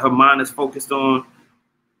laziness. Her mind is focused on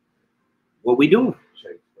what we doing.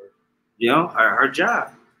 Her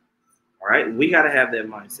job. All right. We got to have that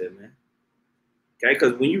mindset, man. Okay.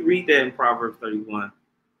 Because when you read that in Proverbs 31,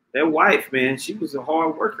 that wife, man, she was a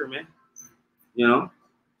hard worker, man.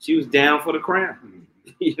 She was down for the crown.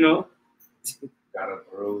 Got up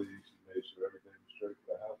early. She made sure everything was straight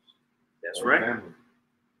for the house. That's right. Family.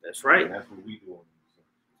 That's right. And that's what we do.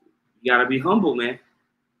 You got to be humble, man.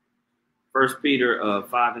 1 Peter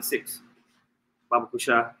 5 and 6. Baba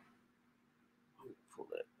Kusha.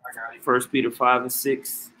 1 Peter 5 and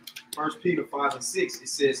 6. 1 Peter 5 and 6, it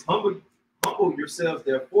says, humble yourselves,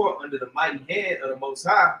 therefore, under the mighty hand of the Most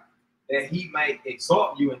High, that he might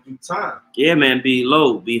exalt you in due time. Yeah, man, be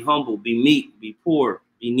low, be humble, be meek, be poor,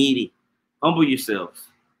 be needy. Humble yourselves.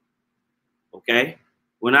 Okay?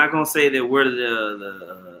 We're not going to say that we're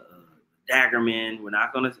the dagger men. We're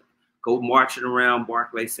not going to go marching around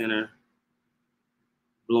Barclays Center,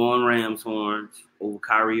 blowing Rams horns over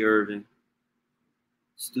Kyrie Irving.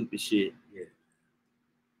 Stupid shit. Yeah.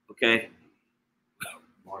 Okay?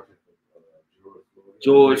 Marching for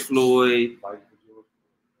George Floyd. Fight for George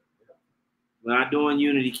Floyd. We're not doing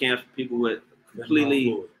unity camps for people with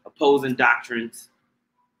completely opposing doctrines.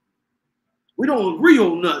 We don't agree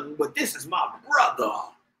on nothing, but this is my brother.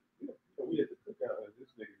 Yeah. So we had to cook out this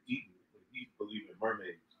nigga eating. He believe in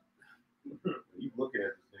mermaids. You looking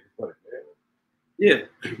at this nigga like, man.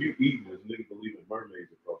 Yeah. If you eating this nigga believe in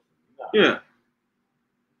mermaids across the Yeah.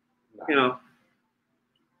 Nah. You know,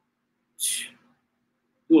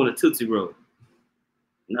 doing a Tootsie Roll.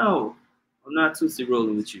 No, I'm not Tootsie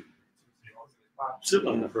Rolling with you. Shut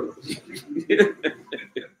up, bro.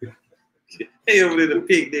 Hey, over there, the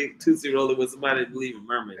picnic, Tootsie Rolling with somebody that believe in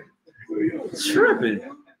mermaids. Tripping.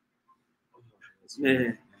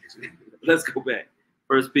 Man, let's go back.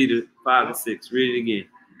 1 Peter 5 and 6. Read it again.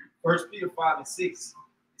 1 Peter 5 and 6.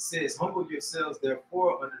 It says, humble yourselves,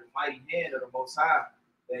 therefore, under the mighty hand of the Most High,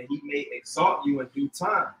 that he may exalt you in due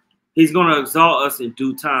time. He's going to exalt us in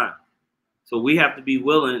due time. So we have to be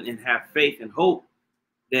willing and have faith and hope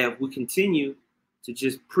that we continue to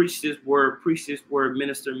just preach this word,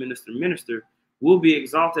 minister, we'll be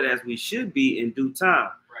exalted as we should be in due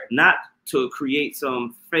time. Right. Not to create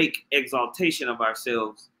some fake exaltation of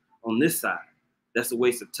ourselves on this side. That's a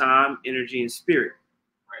waste of time, energy, and spirit.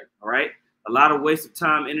 Right. All right. A lot of waste of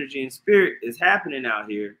time, energy, and spirit is happening out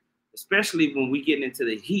here, especially when we get into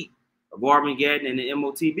the heat of Armageddon and the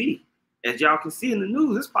MOTB. As y'all can see in the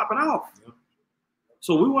news, it's popping off. Yep.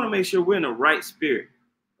 So we want to make sure we're in the right spirit.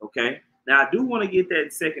 Okay. Now, I do want to get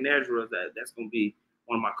that second Ezra. That's going to be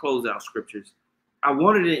one of my closeout scriptures. I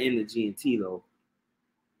wanted it in the GNT, though.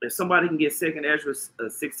 If somebody can get second Ezra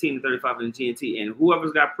 16 to 35 in the GNT, and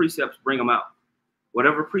whoever's got precepts, bring them out.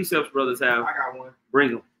 Whatever precepts brothers have, I got one.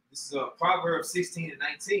 bring them. This is Proverbs 16 and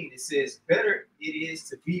 19. It says, better it is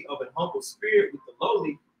to be of an humble spirit with the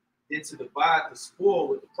lowly than to divide the spoil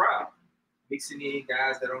with the proud. Mixing in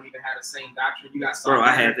guys that don't even have the same doctrine. You got some. Bro,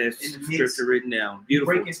 I had that scripture written down.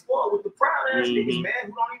 Beautiful. Breaking spoil with the proud ass niggas, man,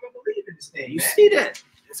 who don't even believe in this thing. You man. see that?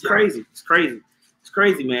 It's crazy. It's crazy. It's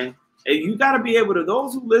crazy, man. And you got to be able to,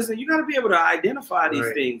 those who listen, you got to be able to identify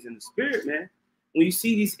these things in the spirit, man. When you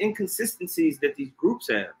see these inconsistencies that these groups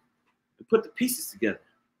have, and put the pieces together.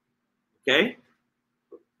 Okay?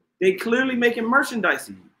 They clearly making merchandise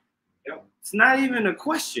of you. Yep. It's not even a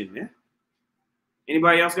question, man.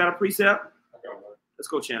 Anybody else got a precept? I got one. Let's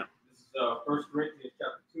go, champ. This is 1 Corinthians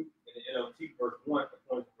chapter 2 in the NLT, verse 1,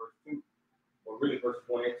 according to verse 2, or really verse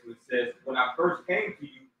 1 and 2. It says, when I first came to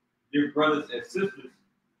you, dear brothers and sisters,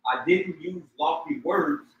 I didn't use lofty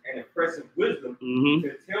words and impressive wisdom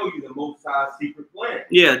to tell you the Most High's secret plan.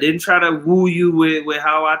 Yeah, didn't try to woo you with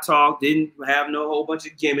how I talk. Didn't have no whole bunch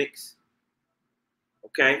of gimmicks.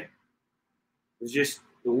 Okay? It's just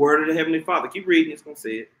the word of the Heavenly Father. Keep reading. It's going to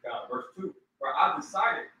say it. Verse 2. For I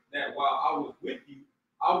decided that while I was with you,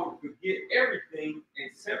 I would forget everything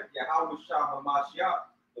except Yahweh Shah HaMashiach,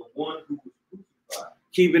 the one who was crucified.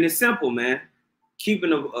 Keeping it simple, man.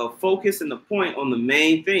 Keeping a focus and the point on the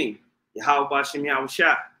main thing. Yahweh Bashem Yahweh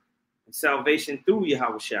Shah. And salvation through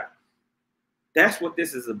Yahweh Shah. That's what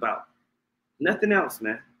this is about. Nothing else,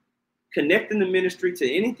 man. Connecting the ministry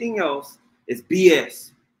to anything else is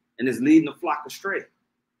BS. And is leading the flock astray.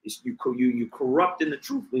 You corrupting the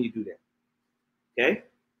truth when you do that. Okay?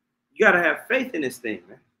 You got to have faith in this thing,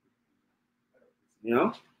 man. You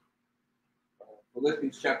know?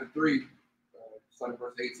 Philippians chapter 3, starting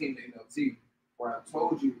verse 18 in NLT, where I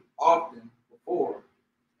told you often before,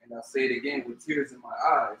 and I'll say it again with tears in my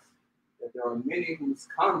eyes, that there are many whose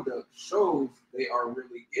conduct shows they are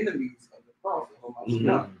really enemies of the cross of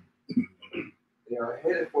Hamashiach. They are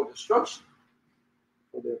headed for destruction,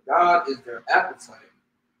 for their God is their appetite.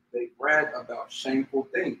 They brag about shameful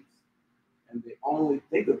things, and they only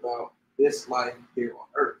think about this life here on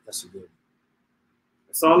earth. That's a good.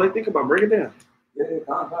 That's all they think about. Break it down. Yeah,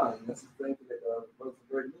 calm down. And that's the thing that Brother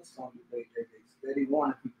Greg Lewis on they steady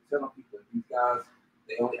warning people, telling people that these guys,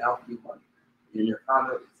 they only out for money. And their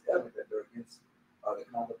conduct is evident that they're against the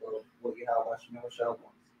conduct of what Yahweh Shah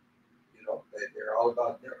wants. You know, that they're all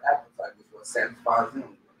about their appetite, which is what satisfies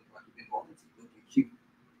them. Like they've been going into looking cute.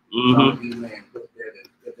 Trying to be man, look there,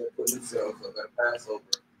 that they're putting themselves up at Passover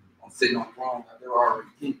on sitting on the throne, like they're already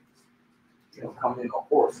kings. You know, coming in on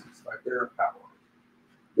horses, like they're in power.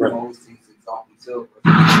 Right. Always seems to exalt themselves.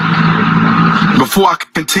 Before I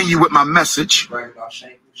continue with my message, brag about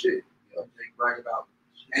shameful shit. You know, they brag about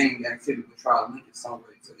gang activity to try to link it some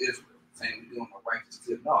way to Israel. saying we're doing the righteous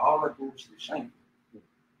tip. No, all that bullshit is shameful.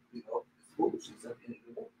 You know, it's foolishness at the end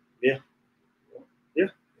of the day. Yeah. Yeah.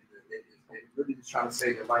 They really just trying to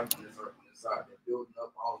save their life on this earth, on this side. They're building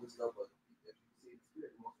up all this stuff, but if you see the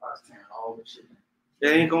spirit, most God's tearing all this shit.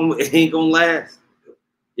 It ain't gonna last.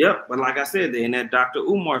 Yep, but like I said, they're in that Dr.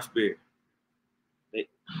 Umar spirit.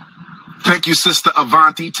 Thank you, Sister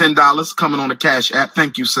Avanti. $10 coming on the Cash App.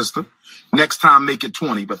 Thank you, sister. Next time, make it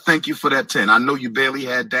 20. But thank you for that 10. I know you barely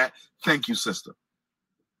had that. Thank you, sister.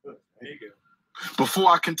 There you go. Before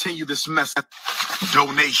I continue this mess,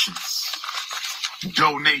 donations.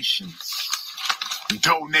 Donations.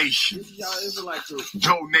 Donations. This is y'all Israelite group.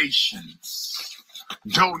 Donations.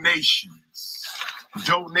 Donations.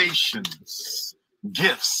 Donations.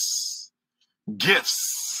 Gifts.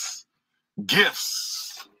 Gifts. Gifts.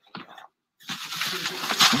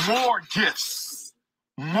 More gifts.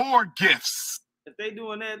 More gifts. If they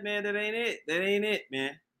doing that, man, that ain't it. That ain't it,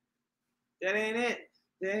 man. That ain't it.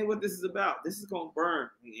 That ain't what this is about. This is gonna burn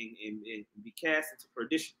and be cast into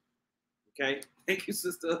perdition. Okay? Thank you,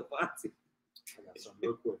 Sister Avanti. I got something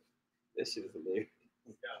real quick. That shit is hilarious.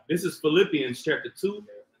 This is Philippians chapter 2,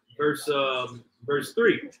 verse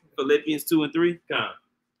 3. Philippians 2 and 3. Come.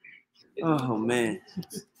 Oh man.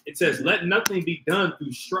 It says, let nothing be done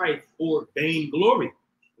through strife or vainglory.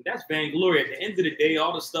 That's vainglory. At the end of the day,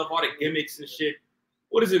 all the stuff, all the gimmicks and shit,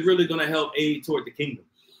 what is it really going to help aid toward the kingdom?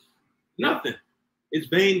 Nothing. It's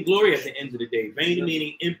vainglory at the end of the day. Vain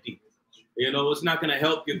meaning empty. You know, it's not going to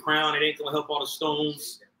help your crown. It ain't going to help all the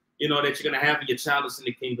stones, you know, that you're going to have in your chalice in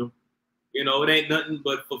the kingdom. You know, it ain't nothing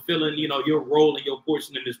but fulfilling, you know, your role and your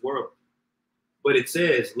portion in this world. But it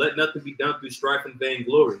says, let nothing be done through strife and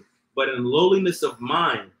vainglory, but in lowliness of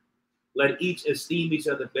mind, let each esteem each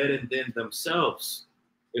other better than themselves.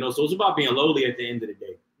 You know, so it's about being lowly at the end of the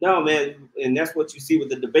day. No, man, and that's what you see with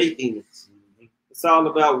the debate demons. It's all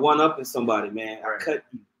about one-upping somebody, man. I cut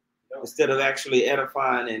you instead of actually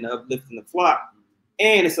edifying and uplifting the flock.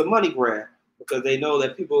 And it's a money grab because they know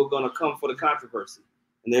that people are going to come for the controversy,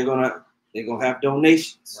 and they're gonna have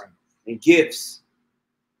donations and gifts.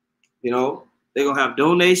 You know, they're gonna have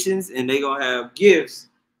donations and they're gonna have gifts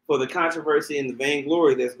for the controversy and the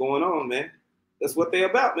vainglory that's going on, man. That's what they're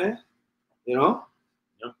about, man. You know.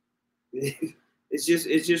 It's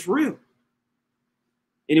just real.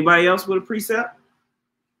 Anybody else with a precept?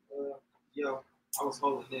 Yo, I was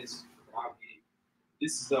holding this.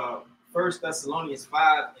 This is 1 Thessalonians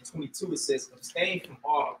 5:22. It says, abstain from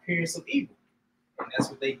all appearance of evil. And that's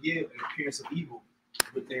what they give, an appearance of evil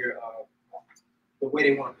with their the way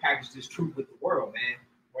they want to package this truth with the world, man.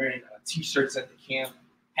 Wearing t-shirts at the camp,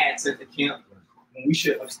 hats at the camp. When we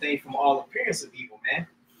should abstain from all appearance of evil, man.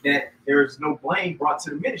 That there's no blame brought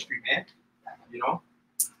to the ministry, man. You know?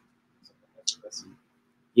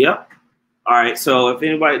 Yep. All right. So if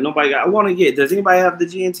nobody got, does anybody have the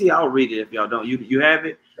GNT? I'll read it if y'all don't. You have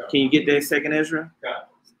it? Can you get that 2nd Ezra?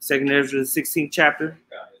 Second Ezra, 16th chapter.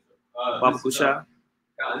 Baba Kusha.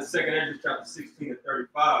 This is 2nd Ezra chapter 16 and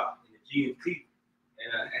 35 in the GNT.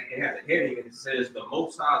 And it has a heading and it says, the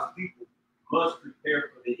Most High's people must prepare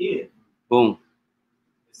for the end. Boom.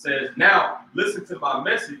 It says, now listen to my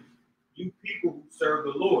message, you people who serve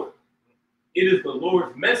the Lord. It is the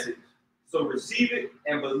Lord's message. So receive it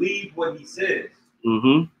and believe what he says.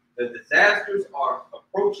 Mm-hmm. The disasters are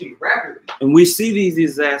approaching rapidly. And we see these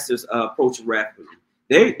disasters approaching rapidly.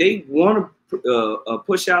 They want to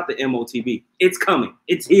push out the MOTB. It's coming.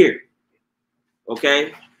 It's here.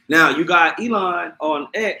 Okay? Now, you got Elon on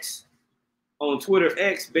X, on Twitter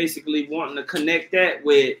X, basically wanting to connect that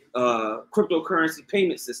with cryptocurrency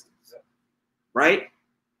payment systems, right?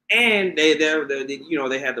 And they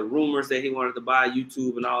had the rumors that he wanted to buy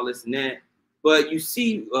YouTube and all this and that. But you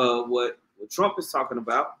see what Trump is talking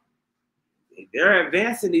about. They're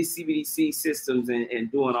advancing these CBDC systems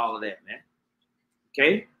and doing all of that, man.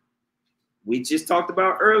 Okay? We just talked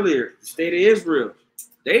about earlier, the state of Israel.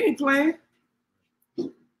 They ain't playing.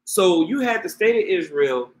 So you had the state of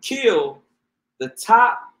Israel kill the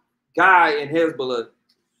top guy in Hezbollah.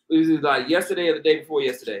 It was like yesterday or the day before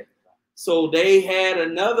yesterday. So they had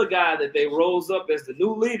another guy that they rose up as the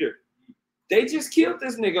new leader. They just killed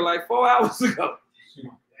this nigga like 4 hours ago.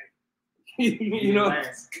 You know,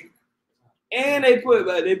 and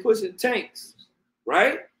they pushing tanks,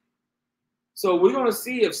 right? So we're gonna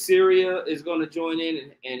see if Syria is gonna join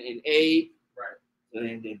in and aid, right?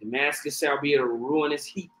 And Damascus shall be a ruinous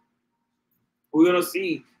heap. We're gonna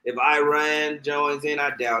see if Iran joins in.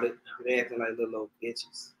 I doubt it. They acting like little old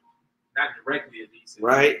bitches. Not directly, at least.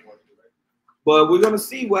 Right. But we're gonna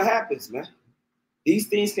see what happens, man. These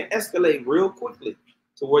things can escalate real quickly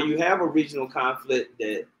to where you have a regional conflict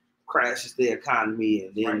that crashes the economy,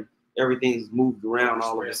 and then everything's moved around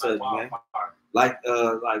all of a sudden, man. Like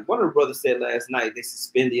one of the brothers said last night, they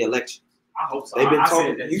suspend the election. I hope so. They've been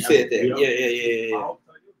talking. You said that. Yeah.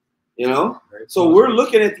 You know, so we're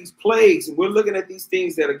looking at these plagues and we're looking at these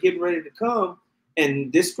things that are getting ready to come.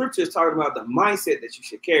 And this scripture is talking about the mindset that you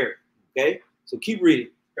should carry. Okay, so keep reading.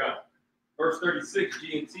 God. Verse 36,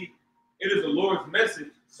 G&T. It is the Lord's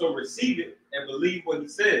message, so receive it and believe what he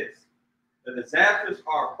says. The disasters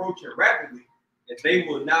are approaching rapidly, and they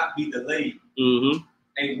will not be delayed.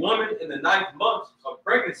 A woman in the 9th month of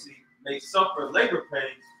pregnancy may suffer labor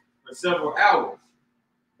pains for several hours.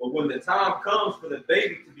 But when the time comes for the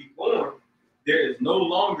baby to be born, there is no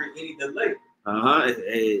longer any delay.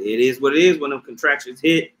 It is what it is when them contractions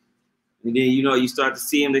hit. And then, you know, you start to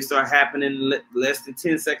see them. They start happening less than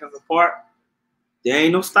 10 seconds apart. There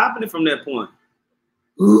ain't no stopping it from that point.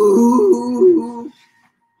 Ooh.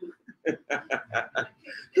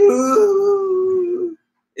 Ooh.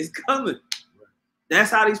 It's coming. That's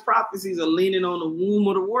how these prophecies are leaning on the womb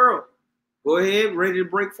of the world. Go ahead, ready to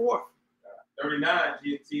break forth. 39,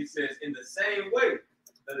 GT says, in the same way,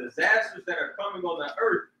 the disasters that are coming on the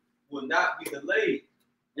earth will not be delayed,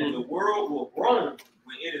 and the world will groan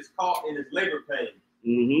when it is caught in its labor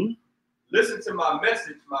pain. Listen to my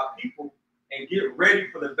message, my people, and get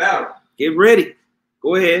ready for the battle. Get ready.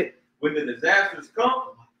 Go ahead. When the disasters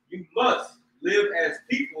come, you must live as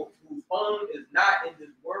people whose home is not in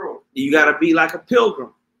this world. You got to be like a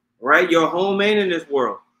pilgrim, right? Your home ain't in this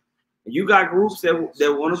world. And you got groups that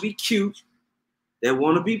want to be cute, that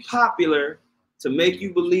want to be popular, to make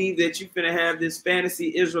you believe that you finna have this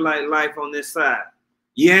fantasy Israelite life on this side.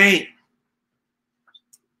 You ain't.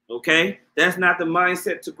 Okay? That's not the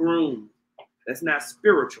mindset to groom. That's not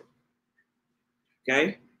spiritual.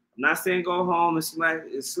 Okay? I'm not saying go home and slap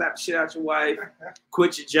the shit out your wife,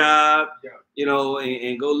 quit your job, you know,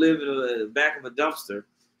 and go live in the back of a dumpster.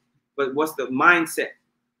 But what's the mindset?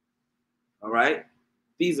 All right?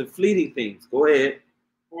 These are fleeting things. Go ahead.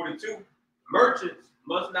 42. Merchants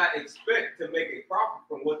must not expect to make a profit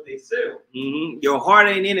from what they sell. Your heart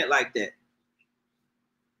ain't in it like that.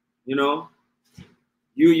 You know,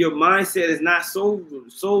 your mindset is not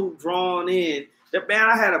so drawn in. That, man,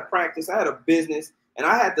 I had a practice, I had a business, and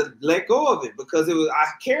I had to let go of it because I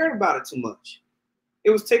cared about it too much.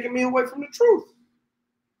 It was taking me away from the truth.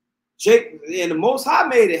 And the Most High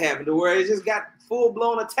made it happen to where it just got full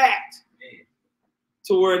blown attacked.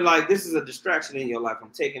 To where, like, this is a distraction in your life. I'm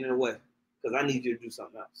taking it away because I need you to do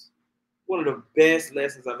something else. One of the best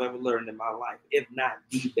lessons I've ever learned in my life, if not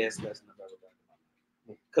the best lesson I've ever learned in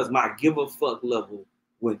my life. Because my give a fuck level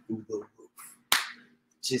went through the roof.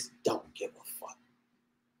 Just don't give a fuck.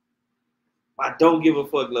 My don't give a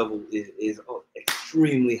fuck level is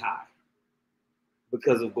extremely high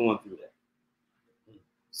because of going through that.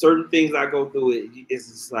 Certain things I go through, it's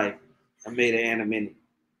just like I made an anonymity.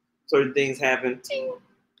 Certain things happen, ting,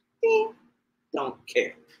 ting, don't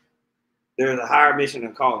care. There's a higher mission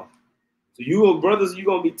and calling. So you brothers, you're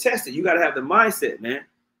going to be tested. You got to have the mindset, man.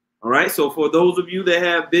 All right? So for those of you that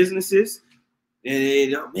have businesses,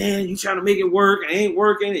 and man, you trying to make it work, and it ain't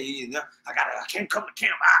working, and, I can't come to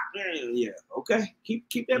camp. Yeah, okay.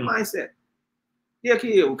 Keep that mindset. Yeah,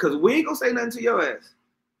 because we ain't going to say nothing to your ass.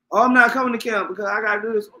 Oh, I'm not coming to camp because I got to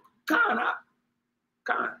do this. Come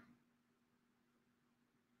on.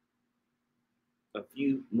 A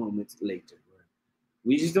few moments later,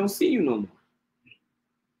 we just don't see you no more.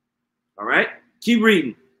 All right, keep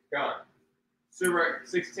reading. God. Sirach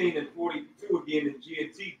 16 and 42 again in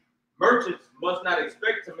G&T. Merchants must not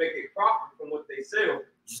expect to make a profit from what they sell.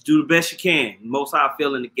 Just do the best you can. Most High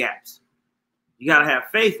fill in the gaps. You gotta have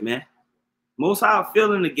faith, man. Most High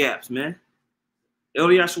fill in the gaps, man.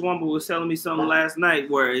 Elder Yashawamba was telling me something last night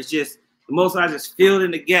where it's just the Most High just filled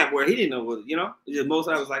in the gap where he didn't know what, you know. The Most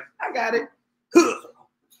High was like, I got it.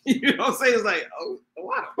 You know what I'm saying? It's like, oh,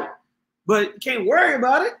 wow. But you can't worry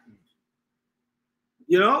about it.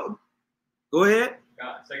 You know? Go ahead.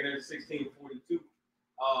 God, 2 16:42.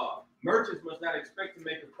 Merchants must not expect to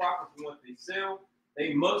make a profit from what they sell.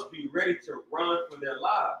 They must be ready to run for their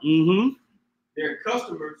lives. Their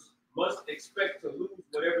customers must expect to lose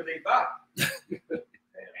whatever they buy.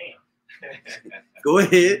 Go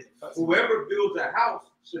ahead. Whoever builds a house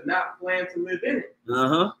should not plan to live in it.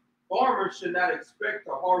 Farmers should not expect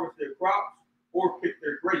to harvest their crops or pick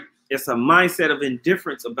their grapes. It's a mindset of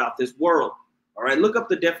indifference about this world. All right, look up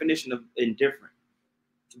the definition of indifferent.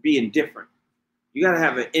 To be indifferent. You got to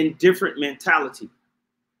have an indifferent mentality.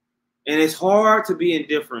 And it's hard to be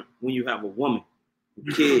indifferent when you have a woman,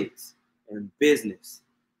 and kids, and business,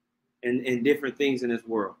 and different things in this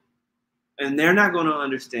world. And they're not going to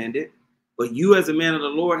understand it. But you as a man of the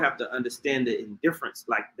Lord have to understand the indifference.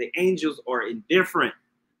 Like the angels are indifferent.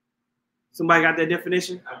 Somebody got that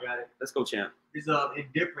definition? I got it. Let's go, champ. This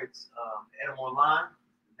indifference, Adam online,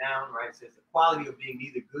 noun, right? It says the quality of being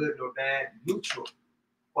neither good nor bad, neutral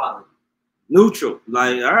quality. Neutral.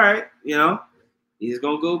 Like, all right, you know, it's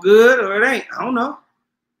going to go good or it ain't. I don't know.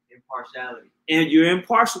 Impartiality. And you're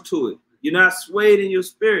impartial to it. You're not swayed in your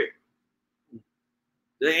spirit.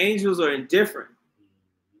 The angels are indifferent.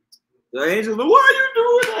 The angels are, why are you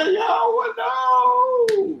doing that, y'all?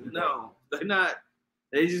 No, they're not.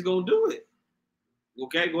 They just gonna do it.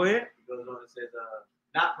 Okay, go ahead. It goes on and says,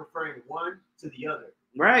 not preferring one to the other.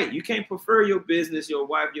 Right. You can't prefer your business, your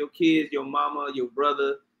wife, your kids, your mama, your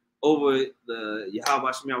brother over the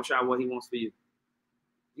Yahweh Shem Shah, what he wants for you.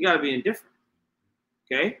 You gotta be indifferent.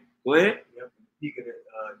 Okay, go ahead. Yep. The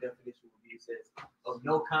definition would be, it says, of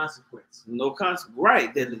no consequence. No consequence.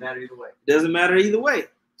 Right. Doesn't matter either way. Doesn't matter either way.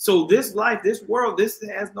 So this life, this world, this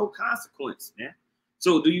has no consequence, man.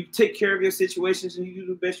 So do you take care of your situations and you do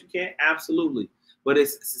the best you can? Absolutely. But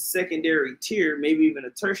it's a secondary tier, maybe even a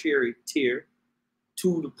tertiary tier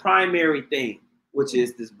to the primary thing, which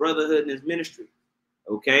is this brotherhood and this ministry.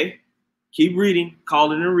 Okay? Keep reading.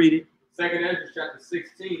 Call it and read it. 2nd Ezra chapter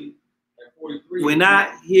 16 and 43. We're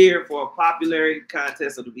not here for a popularity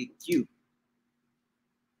contest or to be cute.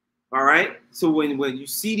 All right? So when you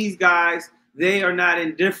see these guys, they are not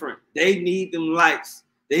indifferent. They need them likes.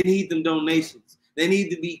 They need them donations. They need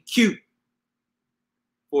to be cute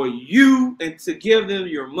for you and to give them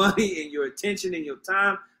your money and your attention and your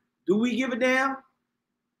time. Do we give a damn?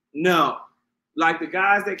 No. Like the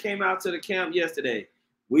guys that came out to the camp yesterday.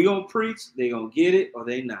 We gonna preach, they gonna get it or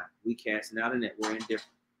they not. We casting out a net. We're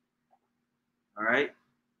indifferent. All right?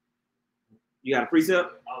 You got a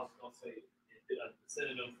precept? I was going to say, the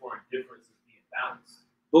synonym for indifference is being balanced.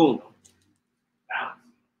 Boom. Balance.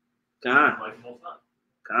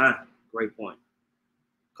 Con. Great point.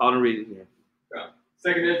 Call and read it again.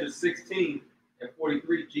 2nd Ezra 16 and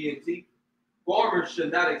 43 GNT. Farmers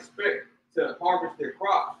should not expect to harvest their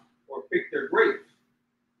crops or pick their grapes.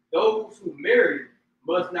 Those who marry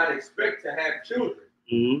must not expect to have children.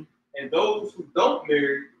 Mm-hmm. And those who don't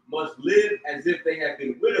marry must live as if they have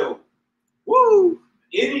been widowed. Woo!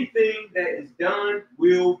 Anything that is done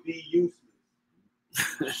will be useless.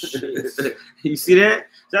 You see that?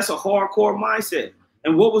 That's a hardcore mindset.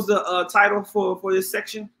 And what was the title for this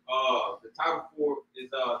section? The title for is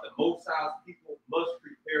the Most High's people must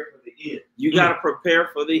prepare for the end. You got to prepare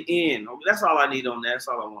for the end. That's all I need on that. That's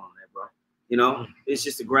all I want on that, bro. You know, it's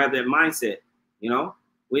just to grab that mindset. You know,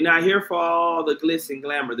 we're not here for all the glitz and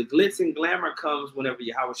glamour. The glitz and glamour comes whenever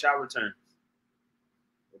Yahweh Shah returns.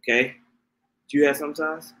 Okay? Do you have some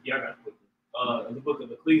ties? Yeah, I got it. In the book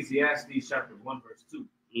of Ecclesiastes, chapter 1, verse 2.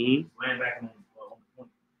 Ran back on the point.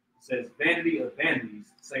 It says, vanity of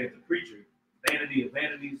vanities, saith the preacher. Vanity of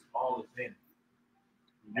vanities, all is vanity.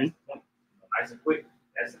 That's the point. Nice and quick.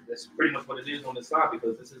 That's pretty much what it is on this side,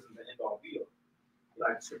 because this isn't the end all be all.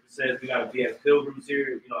 Like the scripture says, we got to be as pilgrims here.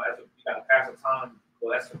 You know, we got to pass the time.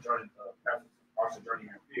 Well, that's the journey. Pass the journey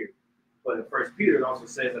here. But in 1 Peter, it also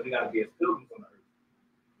says that we got to be as pilgrims on the earth.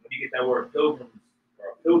 When you get that word pilgrims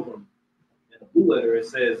or a pilgrim in the blue letter, it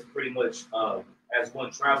says pretty much as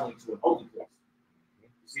one traveling to a holy place. You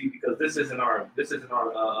see, because this isn't our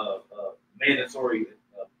mandatory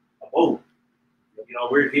abode. You know,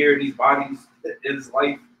 we're here in these bodies in this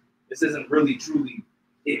life. This isn't really truly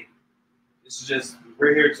it. This is just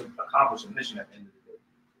we're here to accomplish a mission at the end of the day.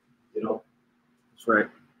 You know, that's right.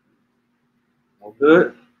 Well,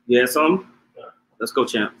 good. You had something? Yeah. Let's go,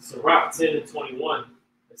 champ. Sirach 10 and 21.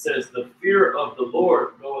 It says, "The fear of the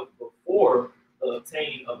Lord goeth before the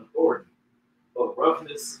obtaining of authority, but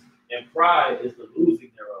roughness and pride is the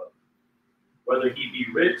losing thereof. Whether he be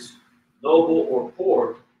rich, noble, or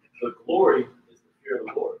poor, the glory is the fear of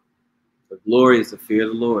the Lord." The glory is the fear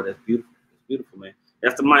of the Lord. That's beautiful. That's beautiful, man.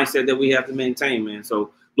 That's the mindset that we have to maintain, man.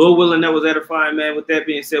 So, Lord willing, that was edifying, man. With that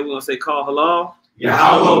being said, we're going to say, call halal.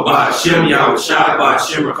 Yahweh Ba'Shem, Yahweh Shah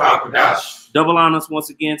Ba'Shem Rakakadash. Double honors once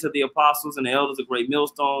again to the apostles and the elders of Great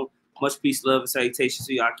Millstone. Much peace, love, and salutations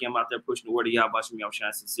to you. I came out there pushing the word of Yahweh Ba'Shem, Yahweh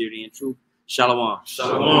Shah, sincerity and truth. Shalom.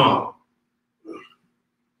 Shalom.